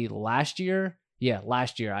happened to me last year. Yeah,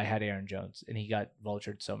 last year I had Aaron Jones, and he got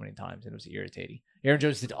vultured so many times, and it was irritating. Aaron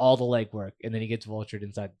Jones did all the legwork, and then he gets vultured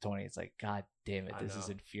inside the 20. It's like, God damn it, I this is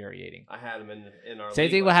know. infuriating. I had him in our Same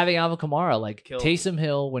league thing with last having Alvin Kamara. Like, Killed Taysom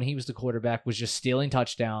Hill, when he was the quarterback, was just stealing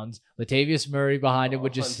touchdowns. Latavius Murray behind him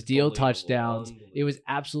would just steal Unbelievable, touchdowns. It was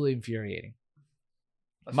absolutely infuriating. year.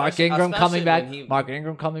 Mark Especially- Ingram coming especially back. when he- Mark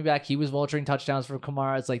Ingram coming back. He was vulturing touchdowns for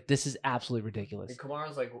Kamara. It's like, this is absolutely ridiculous. And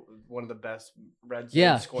Kamara's like one of the best red zone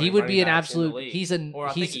Yeah, scoring he would running be an backs in the absolute. league. He's an. Or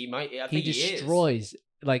I he's, think he might. I he think is. destroys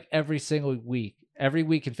like every single week, every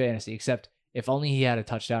week in fantasy. Except if only he had a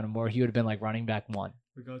touchdown or more, he would have been like running back 1.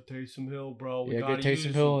 We got Taysom Hill, bro. Yeah, get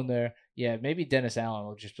Taysom Hill in there. Yeah, maybe Dennis Allen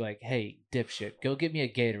will just be like, "Hey, dipshit, go get me a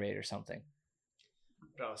Gatorade or something."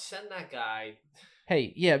 Bro, send that guy.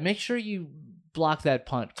 Hey, yeah, make sure you block that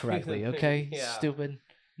punt correctly, okay? Yeah. Stupid.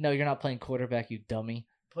 No, you're not playing quarterback, you dummy.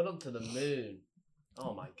 Put him to the moon.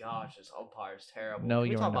 Oh my gosh, this umpire's terrible. No, Can we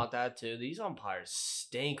you're talk not. about that too? These umpires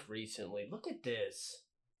stink recently. Look at this.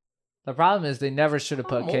 The problem is they never should have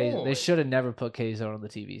put Come K. on. They should have never put K-Zone on the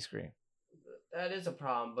TV screen. That is a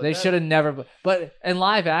problem. But They that- should have never. But in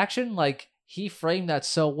live action, like he framed that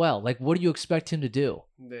so well. Like, what do you expect him to do?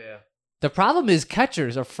 Yeah. The problem is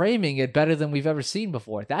catchers are framing it better than we've ever seen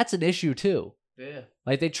before. That's an issue too. Yeah.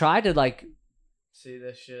 Like they tried to like. See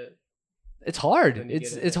this shit. It's hard. Then you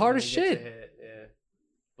It's get a it's hit, hard then as he gets a shit. hit, Yeah.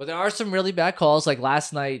 But there are some really bad calls. Like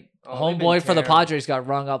last night, Oh, they've been homeboy for the terrible. Padres got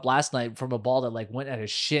rung up last night from a ball that like went at his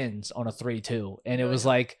shins on a 3-2, and it was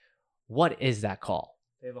like, what is that call?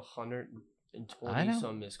 They have I 120 know.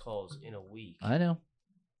 some missed calls in a week. I know.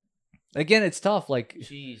 Again, it's tough. Like,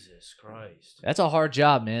 Jesus Christ. that's a hard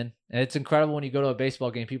job, man. And it's incredible when you go to a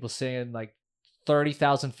baseball game, people saying like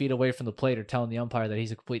 30,000 feet away from the plate are telling the umpire that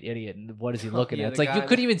he's a complete idiot. And what is he looking Yeah, at? It's the like, you guy-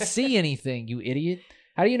 couldn't even see anything, you idiot.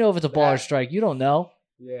 How do you know if it's a ball or That- strike? You don't know.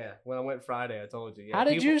 Yeah, when I went Friday, I told you. Yeah, How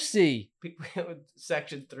did you see?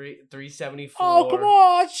 Section 374. Oh, come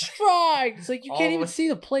on, strike. It's like, you All can't the even way- see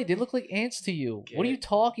the plate. They look like ants to you. What are you Get-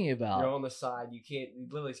 talking You're about? on the side. You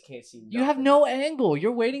literally can't see. You have nothing. no angle.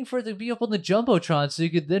 You're waiting for it to be up on the Jumbotron so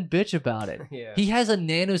you could then bitch about it. Yeah. He has a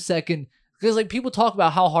nanosecond, because like people talk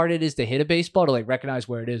about how hard it is to hit a baseball to like recognize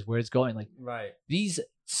where it is, where it's going. Like, Right. these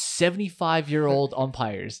 75-year-old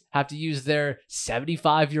umpires have to use their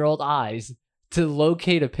 75-year-old eyes to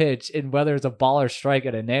locate a pitch and whether it's a ball or strike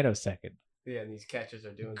at a nanosecond. Yeah, and these catchers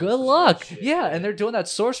are doing. Good this luck. shit, Yeah, man. and they're doing that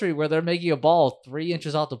sorcery where they're making a ball 3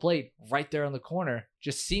 inches off the plate right there on the corner,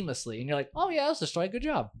 just seamlessly. And you're like, oh yeah, that's a strike. Good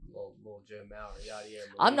job. Little Joe Mauer, yada yada.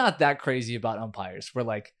 I'm not that crazy about umpires. We're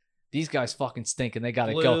like, these guys fucking stink and they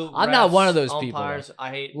gotta Blue go. I'm not refs, one of those people. though. umpires, I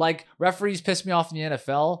hate. Like, referees piss me off in the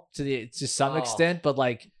NFL to some Oh. extent, but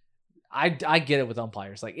like, I get it with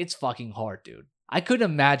umpires. Like, it's fucking hard, dude. I couldn't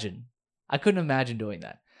imagine doing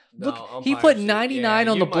that. No, Look, he umpires put should- 99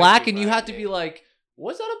 yeah, on you the might black, be and you right, have to be yeah. like,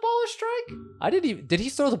 was that a ball or strike? I didn't even. Did he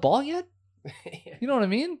throw the ball yet? You know what I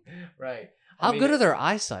mean? Right. How I mean, good are their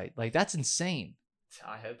eyesight? Like, that's insane.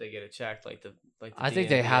 I hope they get it checked, like the. I think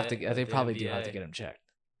they have to. DNVA, They the probably do have to NBA. get him checked.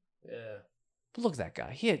 Yeah. But look at that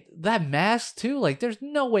guy. He had that mask too. Like, there's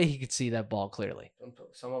no way he could see that ball clearly.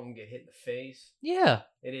 Some of them get hit in the face. Yeah,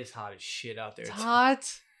 It is hot as shit out there. it's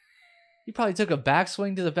hot. He probably took a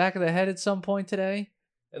backswing to the back of the head at some point today.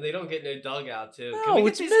 And they don't get no dugout too. Can we No, get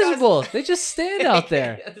it's these guys- miserable. They just stand out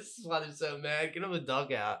there. Yeah, this is why they're so mad. Get them a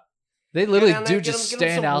dugout. They literally down there, do get just 'em- get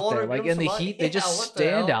 'em stand some out water, there. get Like 'em in the some heat, light. they Yeah, just what the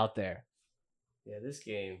stand hell? out there. Yeah, this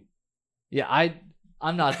game. Yeah,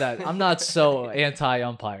 I'm not so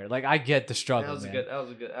anti-umpire. Like, I get the struggle, That was man. a good. That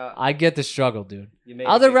was a good. I get the struggle, dude. you made a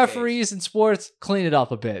Other good case. referees in sports clean it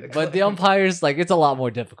up a bit, but the umpires, like, it's a lot more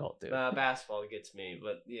difficult, dude. Basketball gets me,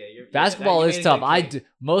 but yeah, you're. Basketball you is made a tough. good case.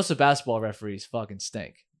 Most of basketball referees fucking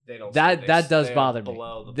stink. They don't. That does they're bother me.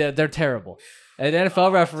 below the- They're terrible. And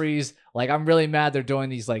NFL referees, like, I'm really mad they're doing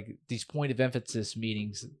these point of emphasis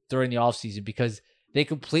meetings during the offseason because they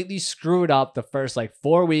completely screw it up the first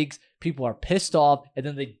 4 weeks. People are pissed off, and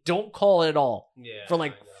then they don't call it at all Yeah. for I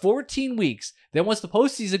know. 14 weeks. Then once the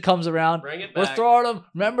postseason comes around, Bring it we're back. throwing them.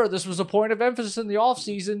 Remember, this was a point of emphasis in the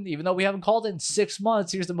offseason. Even though we haven't called it in 6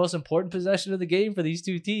 months, here's the most important possession of the game for these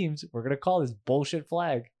two teams. We're going to call this bullshit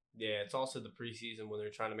flag. Yeah, it's also the preseason when they're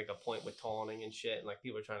trying to make a point with taunting and shit, and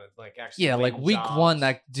people are trying to actually. Yeah, win week jobs. 1,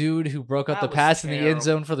 that dude who broke up That the was pass in the end terrible.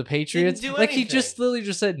 zone for the Patriots. do He just anything. literally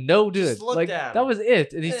just said, no, dude. Just looked at that him. was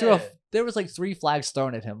it. And he threw Yeah. there was 3 flags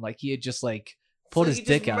thrown at him. Like, he had just pulled like his he just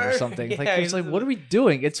dick out or murdered- something. Yeah, Like, he was he's like, just- what are we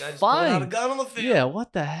doing? It's Guy just pulled out a fine. gun on the field. Yeah,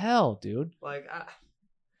 what the hell, dude?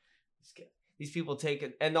 These people take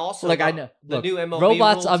it, and also I know. the Look, new MLB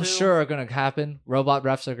robots, rule I'm too. sure, are going to happen. Robot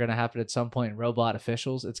refs are going to happen at some point. Robot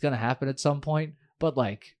officials, it's going to happen at some point. But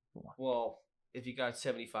Well, if you got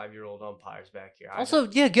 75-year-old umpires back here, also,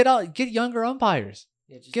 yeah, get younger umpires.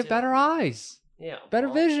 just Get do better it. eyes, Yeah, better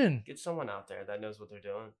well, vision. Get someone out there that knows what they're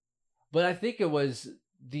doing. But I think it was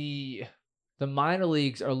the minor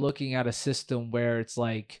leagues are looking at a system where it's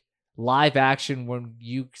live action when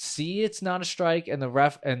you see it's not a strike and the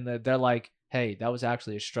ref they're like, hey, that was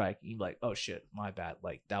actually a strike. And you're like, oh shit, my bad.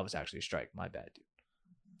 That was actually a strike. My bad, dude.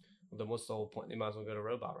 Well, then what's the whole point? They might as well go to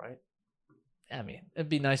robot, right? I mean, it'd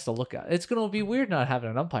be nice to look at. It's gonna be weird not having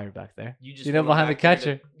an umpire back there. You know, want behind the them back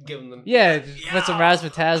there catcher. to give them. Yeah, just put some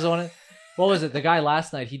razzmatazz on it. What was it? The guy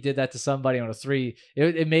last night, he did that to somebody on a 3.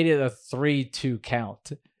 It made it a 3-2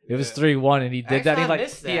 count. It was Yeah. 3-1, and he did that. Actually, I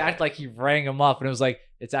missed He that. acted like he rang him up, and it was like,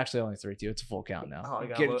 it's actually only 3-2. It's a full count now. Oh, I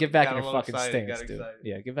got get back got in a your little fucking excited, stance, got dude. excited.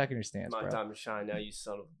 Yeah, get back in your stance, My bro. time to shine now, you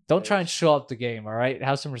son of. a Don't try bitch. and show up the game, all right?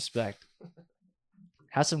 Have some respect.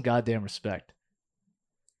 Have some goddamn respect.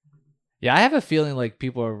 Yeah, I have a feeling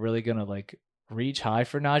people are really gonna reach high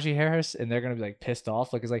for Najee Harris, and they're gonna be pissed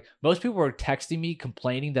off. It's most people were texting me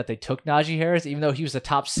complaining that they took Najee Harris, even though he was the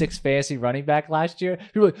top 6 fantasy running back last year.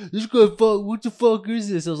 People were like, this guy, what the fuck is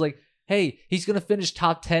this? I was like, hey, he's gonna finish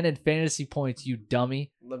top 10 in fantasy points, you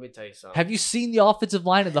dummy. Let me tell you something. Have you seen the offensive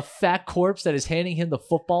line and the fat corpse that is handing him the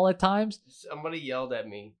football at times? Somebody yelled at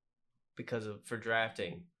me for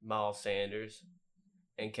drafting Miles Sanders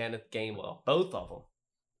and Kenneth Gainwell. Both of them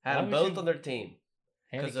had Why them would both you- on their team.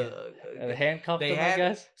 because handcuffed they him, I had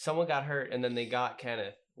guess. someone got hurt, and then they got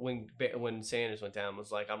Kenneth when Sanders went down.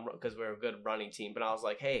 Was like, I'm because we're a good running team, but I was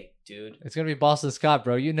like, hey, dude, It's gonna be Boston Scott,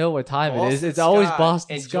 bro. You know what time it is. Boston It's always Scott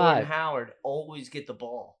Boston and Scott. Jordan Howard always get the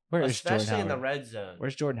ball, Where is Jordan especially in the Howard? red zone.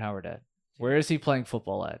 Where's Jordan Howard at? Where is he playing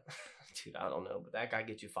football at? Dude, I don't know, but that guy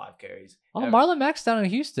gets you 5 carries. Oh, Marlon Mack's down in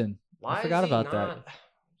Houston. Why I forgot is he about that. not?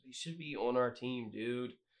 He should be on our team,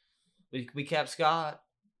 dude. We kept Scott.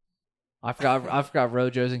 I forgot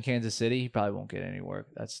Rojo's in Kansas City. He probably won't get any work.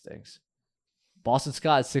 That stinks. Boston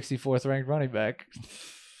Scott, 64th ranked running back.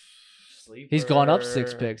 He's gone up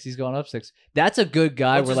 6 picks. He's gone up 6. That's a good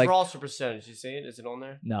guy. What's We're his like, roster percentage? You see it? Is it on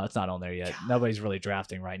there? no, it's not on there yet. God. Nobody's really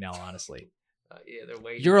drafting right now, honestly. Yeah, they're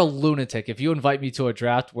waiting. You're a lunatic. If you invite me to a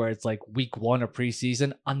draft where it's like week 1 of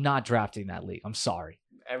preseason, I'm not drafting that league. I'm sorry.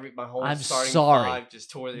 My whole I'm starting sorry. 5 just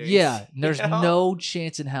tore their Yeah, there's ACL. no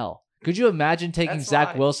chance in hell. Could you imagine taking That's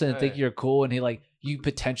Zach why- Wilson and hey. thinking you're cool and you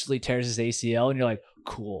potentially tears his ACL and you're like,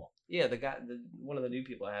 cool. Yeah, one of the new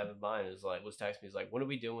people I have in mind was texting me. He's like, "When are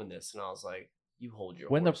we doing this?" And I was like, "You hold your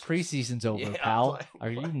When the horses." preseason's over, Yeah, pal. like, Are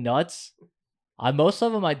you what? nuts? Most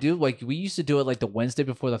of them I do. Like, we used to do it like the Wednesday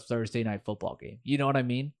before the Thursday night football game. You know what I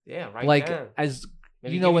mean? Yeah, right. Like, then. as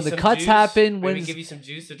Maybe you know, give when the some cuts juice. happen, maybe when give you some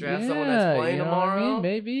juice to draft someone that's playing you know what I tomorrow. mean?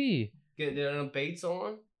 Maybe. Get them Bates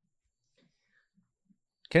on.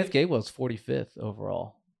 Kenneth Gainwell's 45th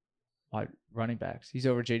overall. Wide running backs. He's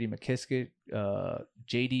over J.D. McKissick.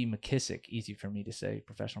 Easy for me to say,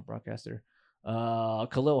 professional broadcaster.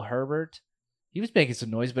 Khalil Herbert. He was making some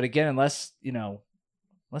noise, but again, unless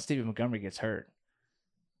David Montgomery gets hurt.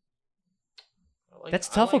 That's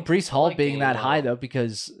tough with Brees Hall being that high, though,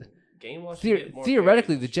 because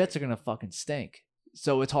theoretically the Jets are going to fucking stink.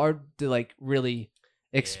 So it's hard to really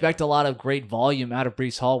expect a lot of great volume out of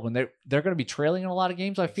Brees Hall when they're going to be trailing in a lot of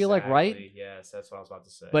games, I feel like, right? Yes, that's what I was about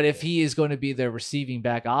to say. But if he is going to be their receiving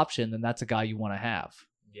back option, then that's a guy you want to have.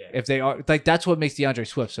 Yeah. If they are, that's what makes DeAndre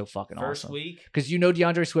Swift so fucking First awesome. week, Because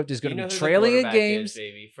DeAndre Swift is going to who be the trailing in quarterback games. is,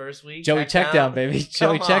 baby. First week, Joey check down, baby.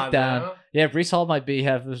 Joey Come check on down. now. Yeah, Brees Hall might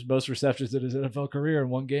have the most receptions in his NFL career in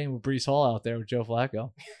one game with Brees Hall out there with Joe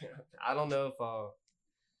Flacco. I don't know if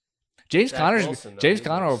James Zach Conner Wilson, though, James he's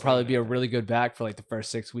Conner gonna will probably sling be a that really good back for the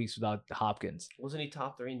first 6 weeks without Hopkins. wasn't he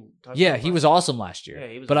top 3? Yeah, he was awesome last year. Yeah,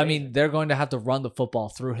 he was but I amazing. mean, they're going to have to run the football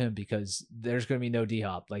through him because there's going to be no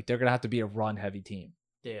D-Hop. They're going to have to be a run-heavy team.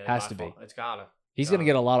 Yeah, Has by to be. far. It's gotta. He's going to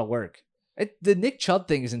get a lot of work. The Nick Chubb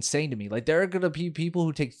thing is insane to me. There are going to be people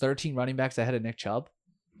who take 13 running backs ahead of Nick Chubb.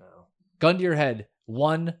 No. Gun to your head,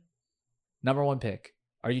 number 1 pick.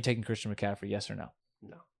 Are you taking Christian McCaffrey? Yes or no?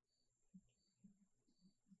 No.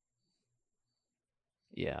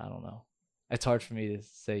 Yeah, I don't know. It's hard for me to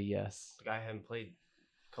say yes. The guy hadn't played.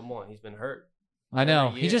 Come on, he's been hurt. I know.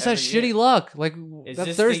 Every He year- just has every shitty year. luck. Is That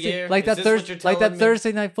this the Thursday, year? like Is that this what Thursday, you're like that telling me?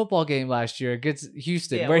 Thursday night football game last year against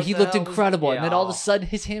Houston, Yeah, where what he the looked hell was- incredible, and then all of a yeah. sudden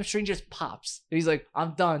his hamstring just pops, and he's like,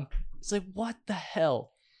 "I'm done." It's like, what the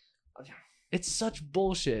hell? It's such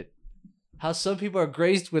bullshit. How some people are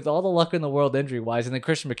graced with all the luck in the world injury wise, and then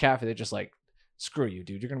Christian McCaffrey, they're just like, "Screw you,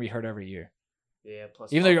 dude. You're gonna be hurt every year." Yeah,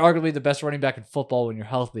 plus Even though you're arguably the best running back in football when you're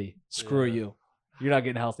healthy, screw Yeah. you. You're not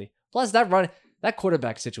getting healthy. Plus, that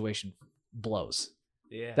quarterback situation blows.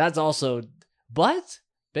 yeah, That's also, but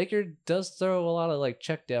Baker does throw a lot of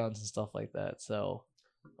check downs and stuff like that. So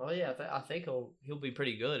oh yeah, I think he'll be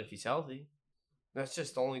pretty good if he's healthy. That's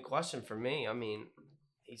just the only question for me. I mean,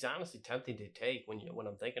 he's honestly tempting to take when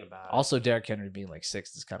I'm thinking about it. also Derrick Henry being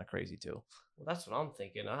 6th is kind of crazy too. Well, that's what I'm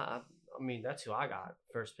thinking. I mean, that's who I got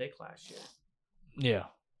first pick last year. Yeah.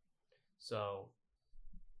 So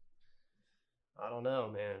I don't know,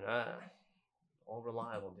 man. All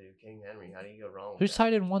reliable, dude. King Henry. How do you go wrong? Who's with that?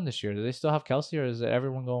 tight end 1 this year? Do they still have Kelsey, or is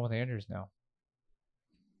everyone going with Andrews now?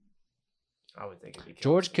 I would think it'd be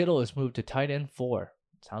George Kelsey. Kittle has moved to tight end 4.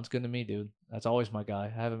 Sounds good to me, dude. That's always my guy.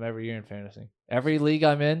 I have him every year in fantasy. Every league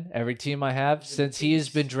I'm in, every team I have, He's a since he has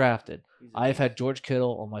been beast. drafted, He's a I've beast. had George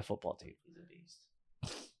Kittle on my football team. He's a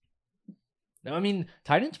beast. No, I mean,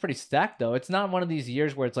 tight end's pretty stacked, though. It's not one of these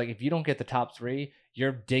years where it's like, if you don't get the top 3,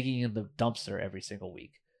 you're digging in the dumpster every single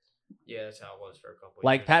week. Yeah, that's how it was for a couple.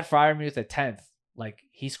 Like years. Pat Fryermuth at 10th,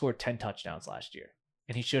 he scored 10 touchdowns last year,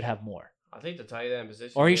 and he should have more. I think the tight end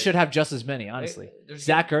position. Or he is- should have just as many, honestly. there's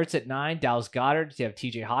Zach Ertz at 9, Dallas Goddard. You have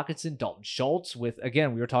TJ Hawkinson, Dalton Schultz with,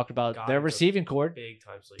 again, we were talking about their Goddard's a receiving core. big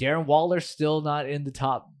time sleeper. Darren Waller's still not in the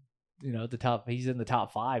top, he's in the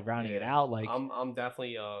top 5, rounding it Yeah. out. I'm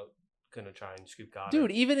definitely gonna try and scoop Goddard.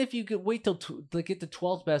 Dude, even if you could wait till get the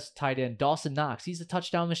 12th best tight end, Dawson Knox, he's a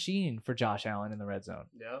touchdown machine for Josh Allen in the red zone.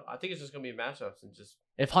 Yeah, I think it's just gonna be matchups and just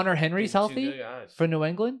If Hunter Henry's two healthy good guys. for New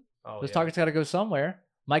England, Oh, those yeah. targets got to go somewhere.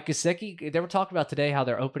 Mike Gesicki, they were talking about today how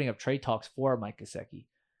they're opening up trade talks for Mike Gesicki.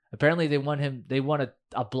 Apparently, they want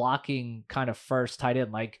a blocking kind of first tight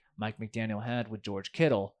end like Mike McDaniel had with George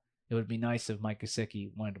Kittle. It would be nice if Mike Gesicki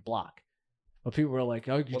wanted to block. But people were like,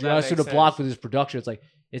 oh, you asked him to block with his production. It's like,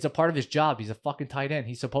 it's a part of his job. He's a fucking tight end.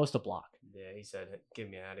 He's supposed to block. Yeah, he said, "Get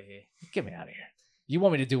me out of here." Get me out of here. You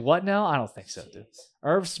want me to do what now? I don't think so, dude. Jeez.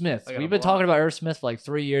 Irv Smith. I gotta We've been block. talking about Irv Smith for like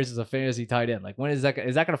 3 years as a fantasy tight end. Like, when is that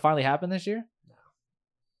going to finally happen this year? No.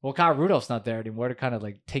 Well, Kyle Rudolph's not there anymore to kind of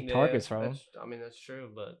like take Yeah, targets from him. I mean, that's true,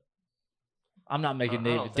 but I'm not making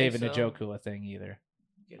I don't David think so. Njoku a thing either.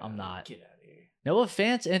 I'm not. Get out of here. Noah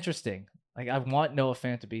Fant's interesting. Like, I want Noah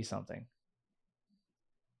Fant to be something.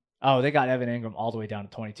 Oh, they got Evan Ingram all the way down to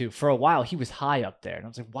 22. For a while, he was high up there. And I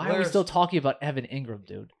was like, why are we still talking about Evan Ingram,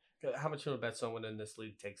 dude? How much would bet someone in this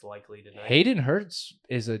league takes likely tonight? Hayden Hurts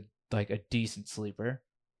is a decent sleeper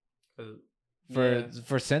for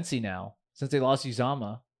Cincy now. Since they lost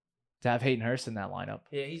Uzama, to have Hayden Hurst in that lineup.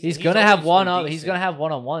 Yeah, he's gonna have always been he's gonna have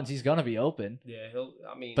one-on-ones. He's gonna be open. Yeah,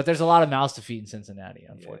 but there's a lot of mouths to feed in Cincinnati,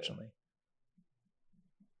 unfortunately.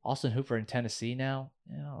 Austin Hooper in Tennessee now.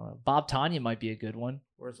 Yeah, Bob Tanya might be a good one.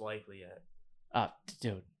 Where's likely at?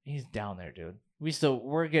 Dude, he's down there, dude.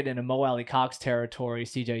 We're getting into Mo Alley Cox territory.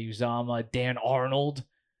 CJ Uzama, Dan Arnold.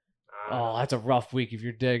 Oh, that's a rough week if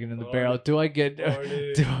you're digging in the barrel. Do I get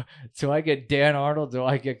do I get Dan Arnold? Do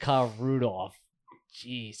I get Kyle Rudolph?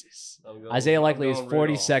 Jesus. Isaiah Likely is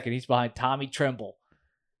 42nd. He's behind Tommy Tremble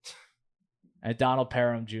and Donald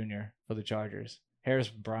Parham Jr. for the Chargers. Harris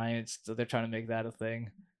Bryant, so they're trying to make that a thing.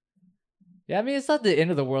 Yeah, I mean, it's not the end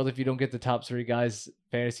of the world if you don't get the top 3 guys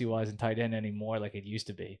fantasy-wise and tight end anymore like it used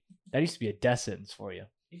to be. That used to be a death sentence for you.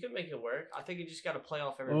 You can make it work. I think you just got to play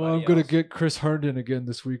off everybody I'm else. going to get Chris Herndon again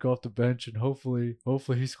this week off the bench, and hopefully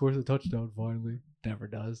he scores a touchdown finally. Never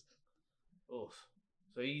does. Oof.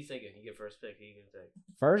 So who you thinking? You get first pick. Who you gonna take?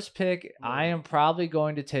 First pick, I am probably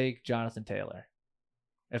going to take Jonathan Taylor.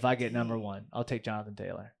 If I get number 1, I'll take Jonathan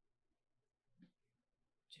Taylor.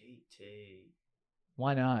 JT.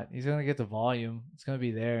 Why not? He's going to get the volume. It's going to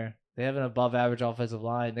be there. They have an above-average offensive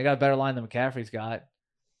line. They got a better line than McCaffrey's got.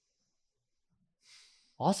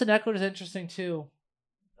 Austin Eckler is interesting, too.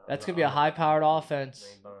 That's going to be a high-powered offense.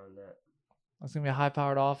 That's going to be a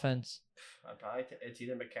high-powered offense. It's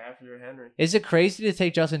either McCaffrey or Henry. Is it crazy to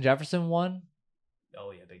take Justin Jefferson 1?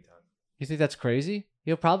 Oh, yeah, big time. You think that's crazy?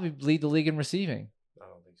 He'll probably lead the league in receiving. I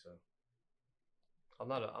don't think so. I'm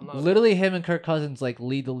not. Literally, him and Kirk Cousins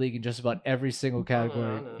lead the league in just about every single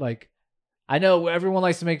category. I know. I know everyone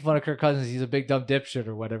likes to make fun of Kirk Cousins. He's a big dumb dipshit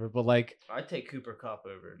or whatever, but I'd take Cooper Kupp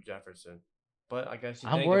over Jefferson. But I guess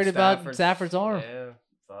I'm worried about Stafford's arm. Yeah,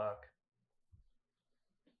 fuck.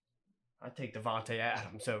 I'd take Devontae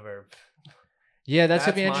Adams over. Yeah, that's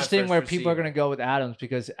gonna That's be my interesting first where people are receiver. gonna go with Adams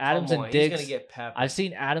because Adams Come on, and Diggs. He's gonna get peppered. I've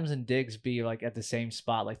seen Adams and Diggs be at the same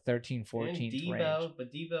spot, 13th, 14th And range. Debo,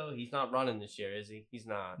 but Debo, he's not running this year, is he? He's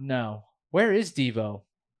not. No, where is Devo?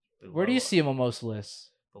 Where do you Below- see him on most lists?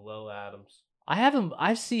 below Adams? I have him.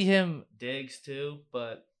 I see him. Diggs too,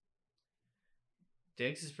 but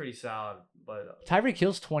Diggs is pretty solid. But Tyreek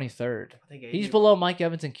Hill's 23rd. I think He's below Mike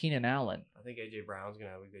Evans and Keenan Allen. I think AJ Brown's gonna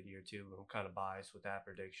have a good year too. I'm kind of biased with that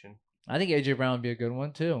prediction. I think AJ Brown would be a good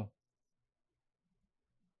one too.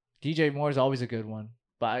 DJ Moore is always a good one,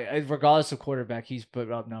 but regardless of quarterback, he's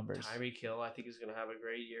put up numbers. Tyreek Hill, I think, is gonna have a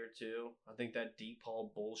great year too. I think that deep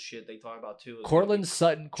ball bullshit they talk about too. Cortland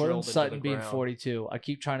Sutton drilled into Sutton the being ground. 42. I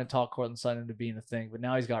keep trying to talk Cortland Sutton into being a thing, but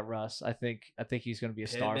now he's got Russ. I think he's going to be a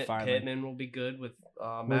star fireman. Pittman will be good with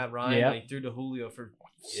Matt Ryan. yeah. When he threw to Julio for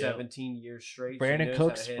 17 years straight. so he Brandon knows how to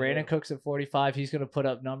Cooks. handle Brandon it. Cooks at 45. He's going to put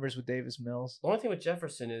up numbers with Davis Mills. The only thing with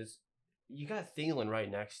Jefferson is you got Thielen right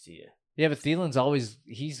next to you. Yeah, but Thielen's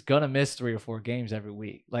he's going to miss 3 or 4 games every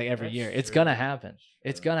week, every That's year. It's true. going to happen.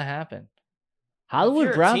 It's True. going to happen. If Hollywood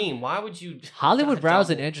you're a Brown. team, why would you? Hollywood not Brown's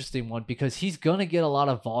an double? interesting one because he's going to get a lot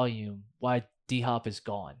of volume while D-Hop is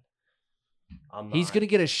gone. He's going to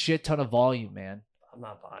get a shit ton of volume, man. I'm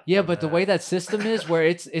not buying. Yeah, but the way that system is, where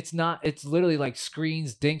it's literally like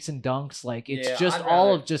screens, dinks and dunks, it's Yeah, just I'd all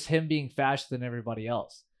rather- of just him being faster than everybody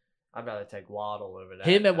else. I'd rather take Waddle over that.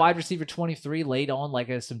 Him at guy. wide receiver 23, laid on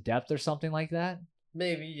as some depth or something like that.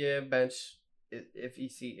 Maybe bench if you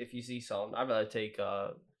see something. I'd rather take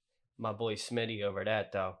my boy Smitty over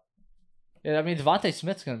that though. Yeah, I mean Devontae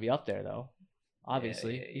Smith's gonna be up there though.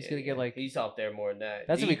 Obviously, Yeah, he's gonna get he's up there more than that.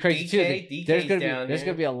 that's gonna be crazy too. DK's There's gonna down be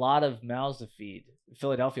here. a lot of mouths to feed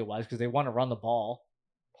Philadelphia wise because they want to run the ball.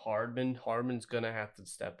 Hardman's gonna have to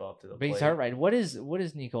step up to the But plate. he's hurt, right? What is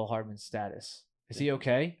Nico Hardman's status? Is he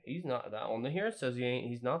okay? He's not that on the here. It says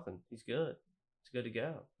he's nothing. He's good. good to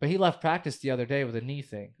go. But he left practice the other day with a knee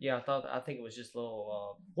thing. Yeah, I think it was just a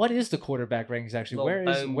little. What is the quarterback rankings actually?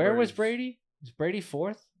 Little Where was bone Brady? Is Brady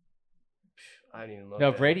 4th? I didn't even look. No,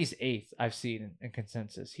 at it. Brady's 8th. I've seen in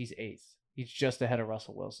consensus. He's 8th. He's just ahead of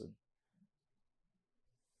Russell Wilson.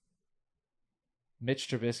 Mitch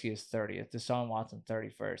Trubisky is 30th. Deshaun Watson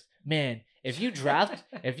 31st. Man, if you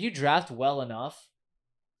draft well enough,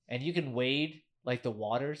 and you can wade like the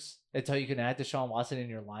waters until you can add Deshaun Watson in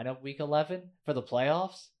your lineup week 11 for the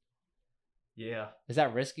playoffs, Yeah, is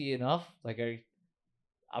that risky enough? Like,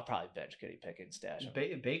 I'll probably bench Kenny Pickett, stash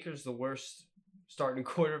him. Baker's the worst starting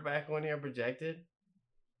quarterback on here projected.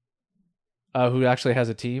 Who actually has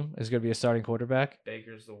a team is going to be a starting quarterback?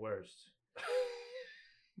 Baker's the worst.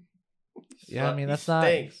 Yeah, I mean, that's He not.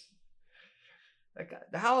 stinks. That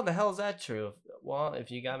guy, how the hell is that true? Well,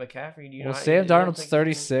 if you got McCaffrey, Well, Sam Darnold's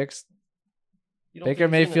 36th. Baker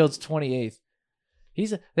Mayfield's 28th.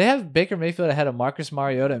 They have Baker Mayfield ahead of Marcus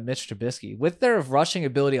Mariota and Mitch Trubisky. With their rushing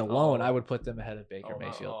ability alone, I would put them ahead of Baker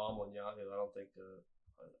Mayfield. I'm on Yahoo. I don't think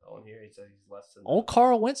on here he said he's less than. Old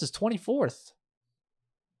Carl Wentz is 24th.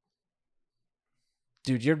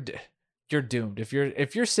 Dude, you're doomed. If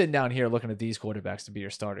you're sitting down here looking at these quarterbacks to be your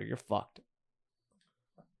starter, you're fucked.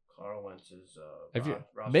 Carl Wentz is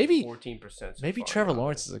maybe 14%. Maybe Trevor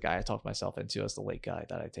Lawrence is the guy I talk myself into as the late guy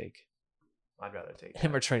that I take. I'd rather take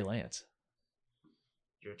Him that. or Trey Lance.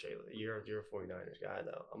 You're a 49ers guy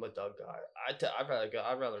though. I'm a Doug guy.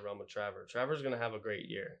 I'd rather run with Trevor. Trevor's gonna have a great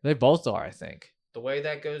year. They both are, I think. The way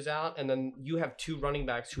that goes out, and then you have two running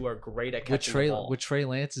backs who are great at catching the ball. With Trey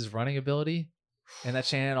Lance's running ability and that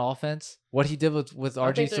Shanahan offense, what he did with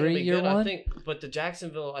I think they're gonna RG3 be year good. one. But the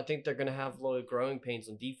Jacksonville, I think they're gonna have low growing pains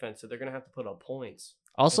on defense, so they're gonna have to put up points.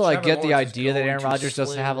 Also, And I Trevor get the Lawrence is idea that going Aaron to Rodgers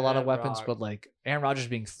doesn't sling have a lot of that weapons, rock. but like Aaron Rodgers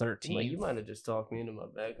being Well, 13th. you might have just talked me into my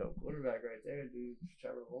backup quarterback right there, dude.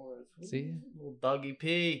 Trevor Lawrence. See? Little Dougie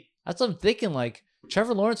P. That's what I'm thinking. Like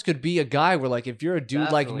Trevor Lawrence could be a guy where, like, if you're a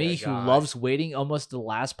dude like Definitely me a who guy. loves waiting almost the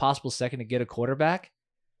last possible second to get a quarterback,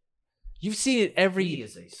 you've seen it every He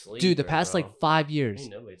is a sleeper, dude. The past bro. like 5 years,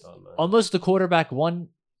 Ain't nobody talking about it. almost the quarterback one,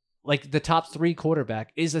 like the top 3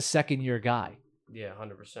 quarterback is a second year guy. Yeah,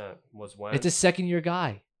 100%. Was when It's a second year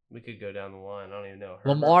guy. we could go down the line. I don't even know.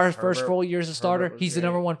 Lamar's first Herbert- full year as a starter. Herbert was He's the great.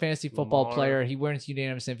 number 1 fantasy football Lamar. player. He wins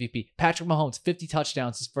unanimous MVP. Patrick Mahomes, 50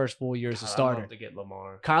 touchdowns his first full year as a God, I'd starter. love to get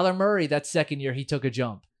Lamar. Kyler Murray, that second year, he took a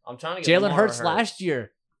jump. I'm trying to get Jalen Lamar Hurts last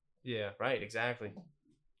year. Yeah, right. Exactly.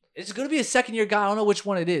 It's going to be a second year guy. I don't know which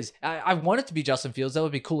one it is. I want it to be Justin Fields. That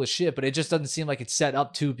would be cool as shit, but it just doesn't seem like it's set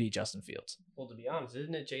up to be Justin Fields. Well, to be honest,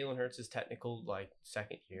 isn't it Jalen Hurts' technical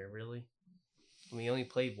second year? Really? I mean, he only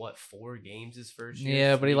played 4 games his first year.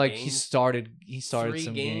 Yeah, but 3 he games? started 3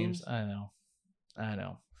 some games. I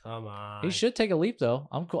know. Come on. He should take a leap though.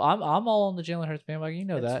 I'm cool. I'm all on the Jalen Hurts bandwagon. You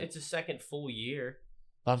know that. It's a second full year.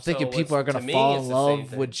 But I'm thinking so people are it's- going to to me, fall it's in the same love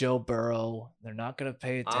thing. with Joe Burrow. They're not going to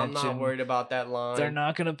pay attention. I'm not worried about that line. They're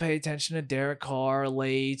not going to pay attention to Derek Carr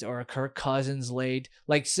late or Kirk Cousins late.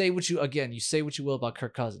 Like, say what you will about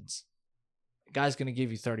Kirk Cousins. The guy's going to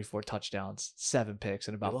give you 34 touchdowns, 7 picks,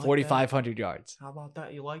 and about like that? 4,500 yards. How about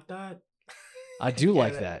that? You like that? I do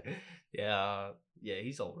like that. Yeah,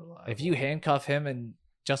 he's all reliable. If you handcuff him and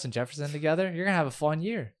Justin Jefferson together, you're going to have a fun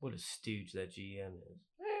year. What a stooge that GM is.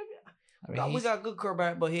 I mean, We got a good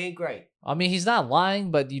quarterback, but he ain't great. he's not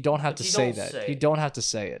lying, but you don't have to But you say don't that. say You it. don't have to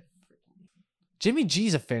say it. Jimmy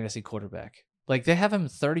G's a fantasy quarterback. Like, they have him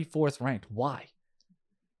 34th ranked. Why?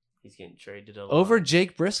 He's getting traded a lot. Over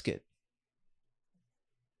Jake Brisket.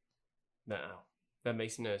 No, that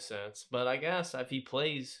makes no sense. But I guess if he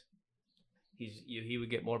plays, he would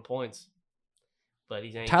get more points. But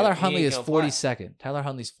he ain't. Tyler he Huntley ain't is gonna play. 42nd. Tyler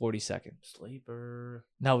Huntley's 42nd. Sleeper.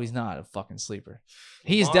 No, he's not a fucking sleeper.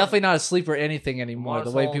 He's Lamar- definitely not a sleeper anything anymore.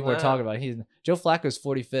 Lamar's The way all people are that. talking about it. Joe Flacco's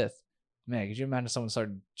 45th. Man, could you imagine someone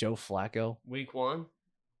starting Joe Flacco? Week 1?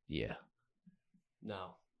 Yeah.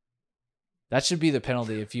 No. That should be the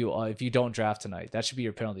penalty if you don't draft tonight. That should be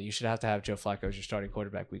your penalty. You should have to have Joe Flacco as your starting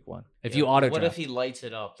quarterback week 1. If you auto What draft. if he lights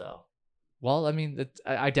it up though? Well,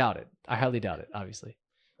 I doubt it. I highly doubt it, obviously.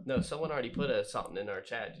 No, someone already put something in our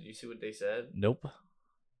chat. Did you see what they said? Nope.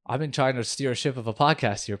 I've been trying to steer a ship of a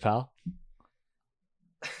podcast here, pal.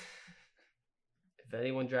 If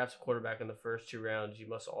anyone drafts a quarterback in the first 2 rounds, you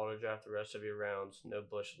must auto draft the rest of your rounds. No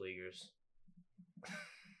bush leaguers.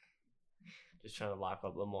 Just trying to lock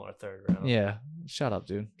up Lamar 3rd round. Yeah. Shut up,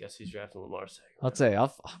 dude. Guess he's drafting Lamar 2nd. I'll say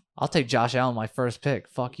I'll take Josh Allen my first pick.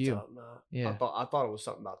 Fuck you. Yeah. I thought it was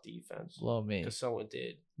something about defense. Blow me. Because someone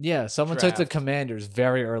did. Yeah, someone took the Draft. Commanders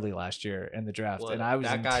very early last year in the draft, Well, and I was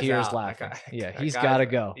that in guy's tears out. laughing. That guy- Yeah, that he's guy's got to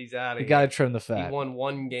out. go. He's out of He here. got to trim the He fat. won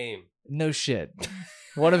 1 game. No shit.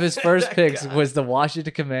 One of his first picks God. was the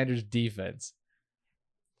Washington Commanders defense.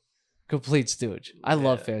 Complete stooge. I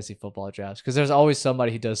love Yeah. fantasy football drafts because there's always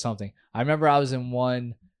somebody who does something. I remember I was in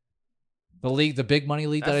the league, the big money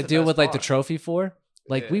league that I That's the deal best with, like the part. trophy for.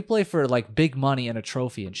 Like Yeah. we play for like big money and a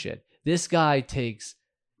trophy and shit. This guy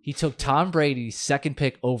took Tom Brady's second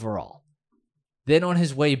pick overall. Then on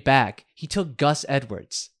his way back, he took Gus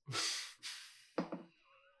Edwards.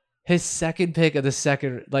 His second pick of the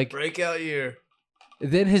second, like Breakout year.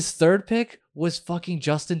 then his third pick was fucking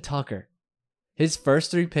Justin Tucker. His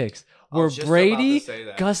first 3 picks I were was just about to Brady, say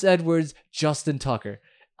that. Gus Edwards, Justin Tucker.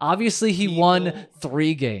 Obviously, he won People-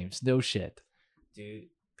 3 games. No shit. Dude,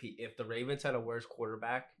 if the Ravens had a worse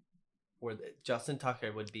quarterback, Justin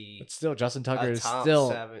Tucker would be But still, Justin Tucker a is top still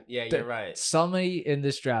 7. Yeah, th- you're right. somebody in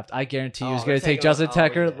this draft. I guarantee you Oh, is they're going to take taking Justin him-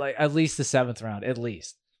 Tucker yeah. like at least the 7th round, at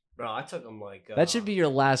least. Bro, I took him like That should be your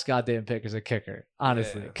last goddamn pick as a kicker.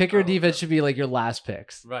 Honestly, Yeah. kicker Oh, defense okay. should be like your last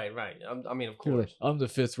picks. right. I mean, of You're like, course. I'm the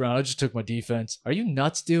 5th round. I just took my defense. Are you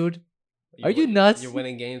nuts, dude? Are you win- nuts? You're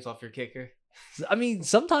winning games off your kicker. I mean,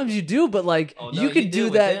 sometimes you do, but like Oh, no, you can you do do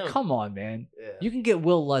with that. him. Come on, man. Yeah. You can get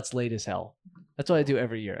Will Lutz late as hell. That's what I do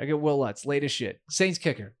every year. I get Will Lutz late as shit. Saints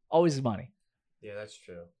kicker, always money. Yeah, that's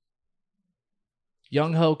true.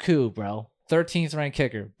 Young Ho Koo, bro, 13th ranked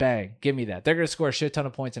kicker. Bang, give me that. They're gonna score a shit ton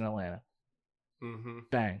of points in Atlanta. Mm-hmm.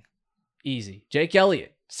 Bang, easy. Jake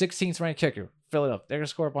Elliott, 16th ranked kicker. Fill it up. They're gonna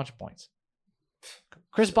score a bunch of points.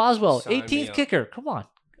 Chris Boswell, Sign me 18th up. kicker. Come on,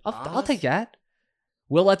 I'll Oz? take that.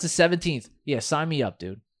 Will Lutz is 17th. Yeah, sign me up,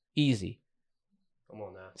 dude. Easy. Come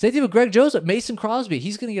on now. Same thing with Greg Joseph, Mason Crosby.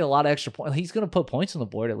 He's going to get a lot of extra points. He's going to put points on the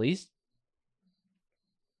board at least.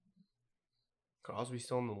 Crosby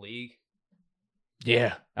still in the league.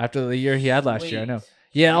 Yeah. After the year he had last year, I know. Sweet.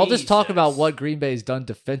 Yeah, I'll just talk about Jesus. what Green Bay's done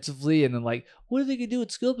defensively and then like, what are they going to do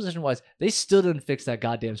with skill position wise? They still didn't fix that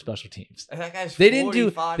goddamn special teams. And that guy's They didn't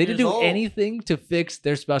do 45 they didn't years do old. anything to fix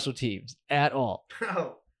their special teams at all.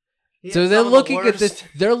 Bro. He So had they're some of the looking at this worst-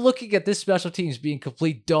 they're looking at this special teams being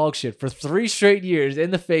complete dog shit for 3 straight years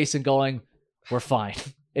in the face and going, we're fine.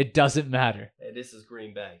 It doesn't matter. Hey, this is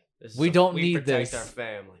Green Bay. This is We don't need protect this. our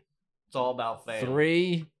family. It's all about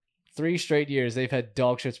family. 3 straight years they've had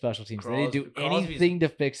dog shit special teams. They didn't do Crosby's- anything to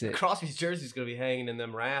fix it. Crosby's jersey's gonna be hanging in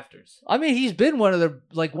them rafters. I mean, he's been one of the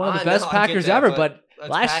I best know, I get Packers that, ever, but let's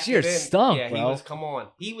last pack year it in. stunk, Yeah, bro. he was. Come on,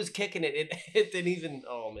 he was kicking it. It didn't even.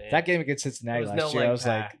 Oh man, that game against Cincinnati There was last no year, I leg was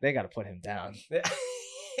pack. like, they got to put him down. yeah,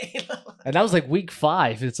 And that was like week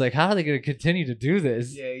 5. It's like, how are they going to continue to do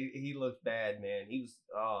this? he looked bad, man. He was.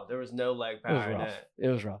 Oh, there was no leg It was power in rough. that. It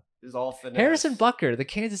was rough. It was all finesse. Harrison Butker, the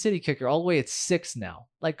Kansas City kicker, all the way at 6 now.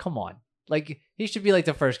 Like, come on. Like, he should be like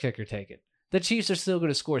the first kicker taken. The Chiefs are still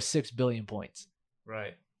going to score 6 billion points.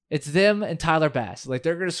 Right. It's them and Tyler Bass. Like,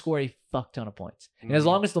 they're going to score a fuck ton of points. And as Mhm.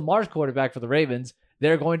 long as Lamar's quarterback for the Ravens,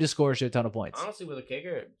 they're going to score a shit ton of points. Honestly, with a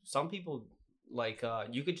kicker, some people like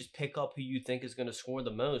you could just pick up who you think is going to score the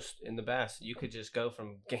most and the best. You could just go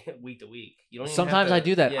from week to week. You don't. Even have Sometimes to- I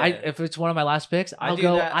do that. Yeah. If it's one of my last picks, I I'll do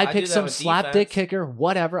go. that- I I pick do that some with slapdick defense. kicker,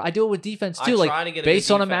 whatever. I do it with defense I too. try Like to get a based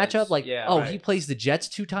good on a defense. matchup, like Yeah, oh, right. he plays the Jets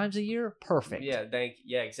 2 times a year. Perfect. Yeah,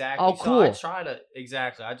 exactly. Oh, So cool. I try to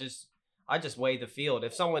exactly. I just weigh the field.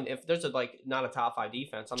 If there's not a top 5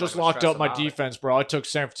 defense, I'm Just not gonna locked stress up my about it. defense, bro. I took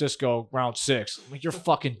San Francisco round 6. Like, you're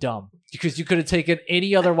fucking dumb because you could have taken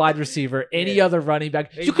any other wide receiver, any Yeah. other running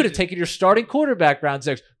back. Maybe You could have just- taken your starting quarterback round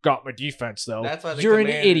 6. Got my defense though. That's why the You're an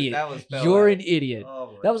Commanders- idiot. that was Bel You're Air. an idiot.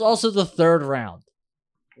 Oh, my That was God. also the 3rd round.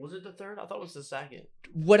 Was it the 3rd? I thought it was the 2nd.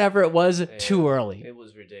 Whatever it was, Yeah, too early. It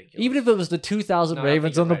was ridiculous. Even if it was the 2,000 No, I think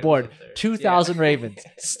Ravens you're on the right, it board, was the 3rd. 2,000 Yeah. Ravens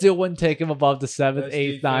still wouldn't take him above the 7th, That's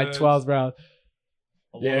 8th, 9th, defense. 12th round.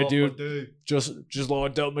 I Yeah, went off dude. my day. Just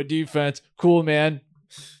locked up my defense. Cool, man.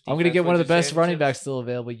 I'm gonna Defense get one of the wins you best running championships. backs still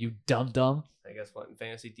available. You dumb. I guess what in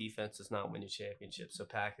fantasy defense does not win you championships, so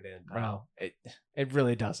pack it in, Bro, it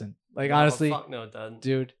really doesn't. Like No, honestly, fuck no, it doesn't.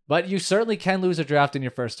 dude. But you certainly can lose a draft in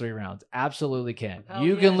your first 3 rounds. Absolutely can. Hell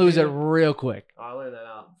You yeah, can lose it dude. real quick. I learned that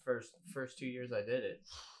out first 2 years I did it.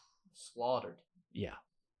 Slaughtered. Yeah,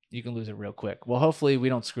 you can lose it real quick. Well, hopefully we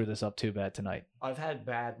don't screw this up too bad tonight. I've had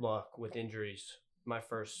bad luck with injuries my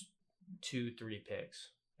first 2-3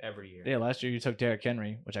 picks every year. Yeah, last year you took Derrick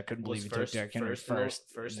Henry, which I couldn't believe Was you first- took Derrick Henry first in the-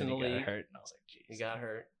 first. first and in then the he got league. hurt, and I was like, He jeez. got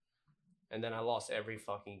hurt, and then I lost every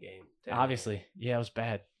fucking game. Damn. Obviously, yeah, it was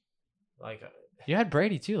bad. Like You had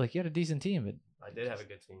Brady too. Like you had a decent team, but I did have a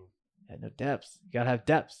good team. had no depth. You gotta have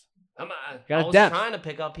depth. I Gotta was depth. trying to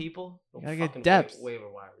pick up people. The Gotta get fucking depth.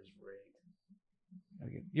 Waiver wire is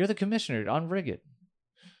rigged. You're the commissioner. Unrig it.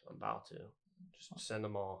 I'm about to just send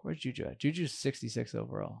them all. Where's Juju at? Juju's 66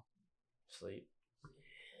 overall. Sleep.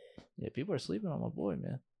 Yeah, people are sleeping on my boy,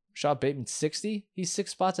 man. Rashad Bateman 60. He's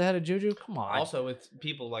 6 spots ahead of Juju. Come on. Also, with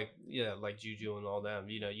people like Juju and all them,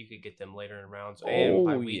 you could get them later in rounds and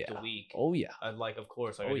by week to week. Oh yeah. Like of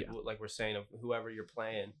course, like we're saying, of whoever you're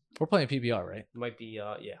playing. We're playing PPR, right? Might be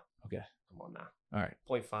yeah. Okay. Come on now. All right.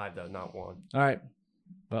 0.5 though, not 1. All right.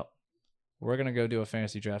 Well, we're gonna go do a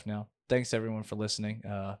fantasy draft now. Thanks everyone for listening.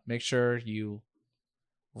 Make sure you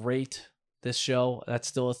rate this show. That's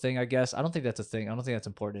still a thing, I guess. I don't think that's a thing. I don't think that's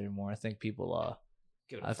important anymore. I think people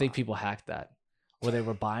people hacked that, where they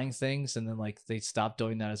were buying things and then like they stopped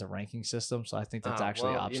doing that as a ranking system. So I think that's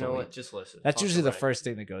actually obsolete. You know what? Just listen. That's usually the first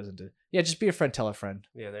thing that goes into. Yeah, just be a friend, tell a friend.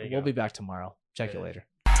 Yeah, there you go. We'll be back tomorrow. Check you later.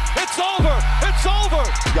 It's over. It's over.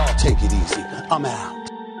 Y'all take it easy. I'm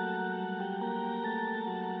out.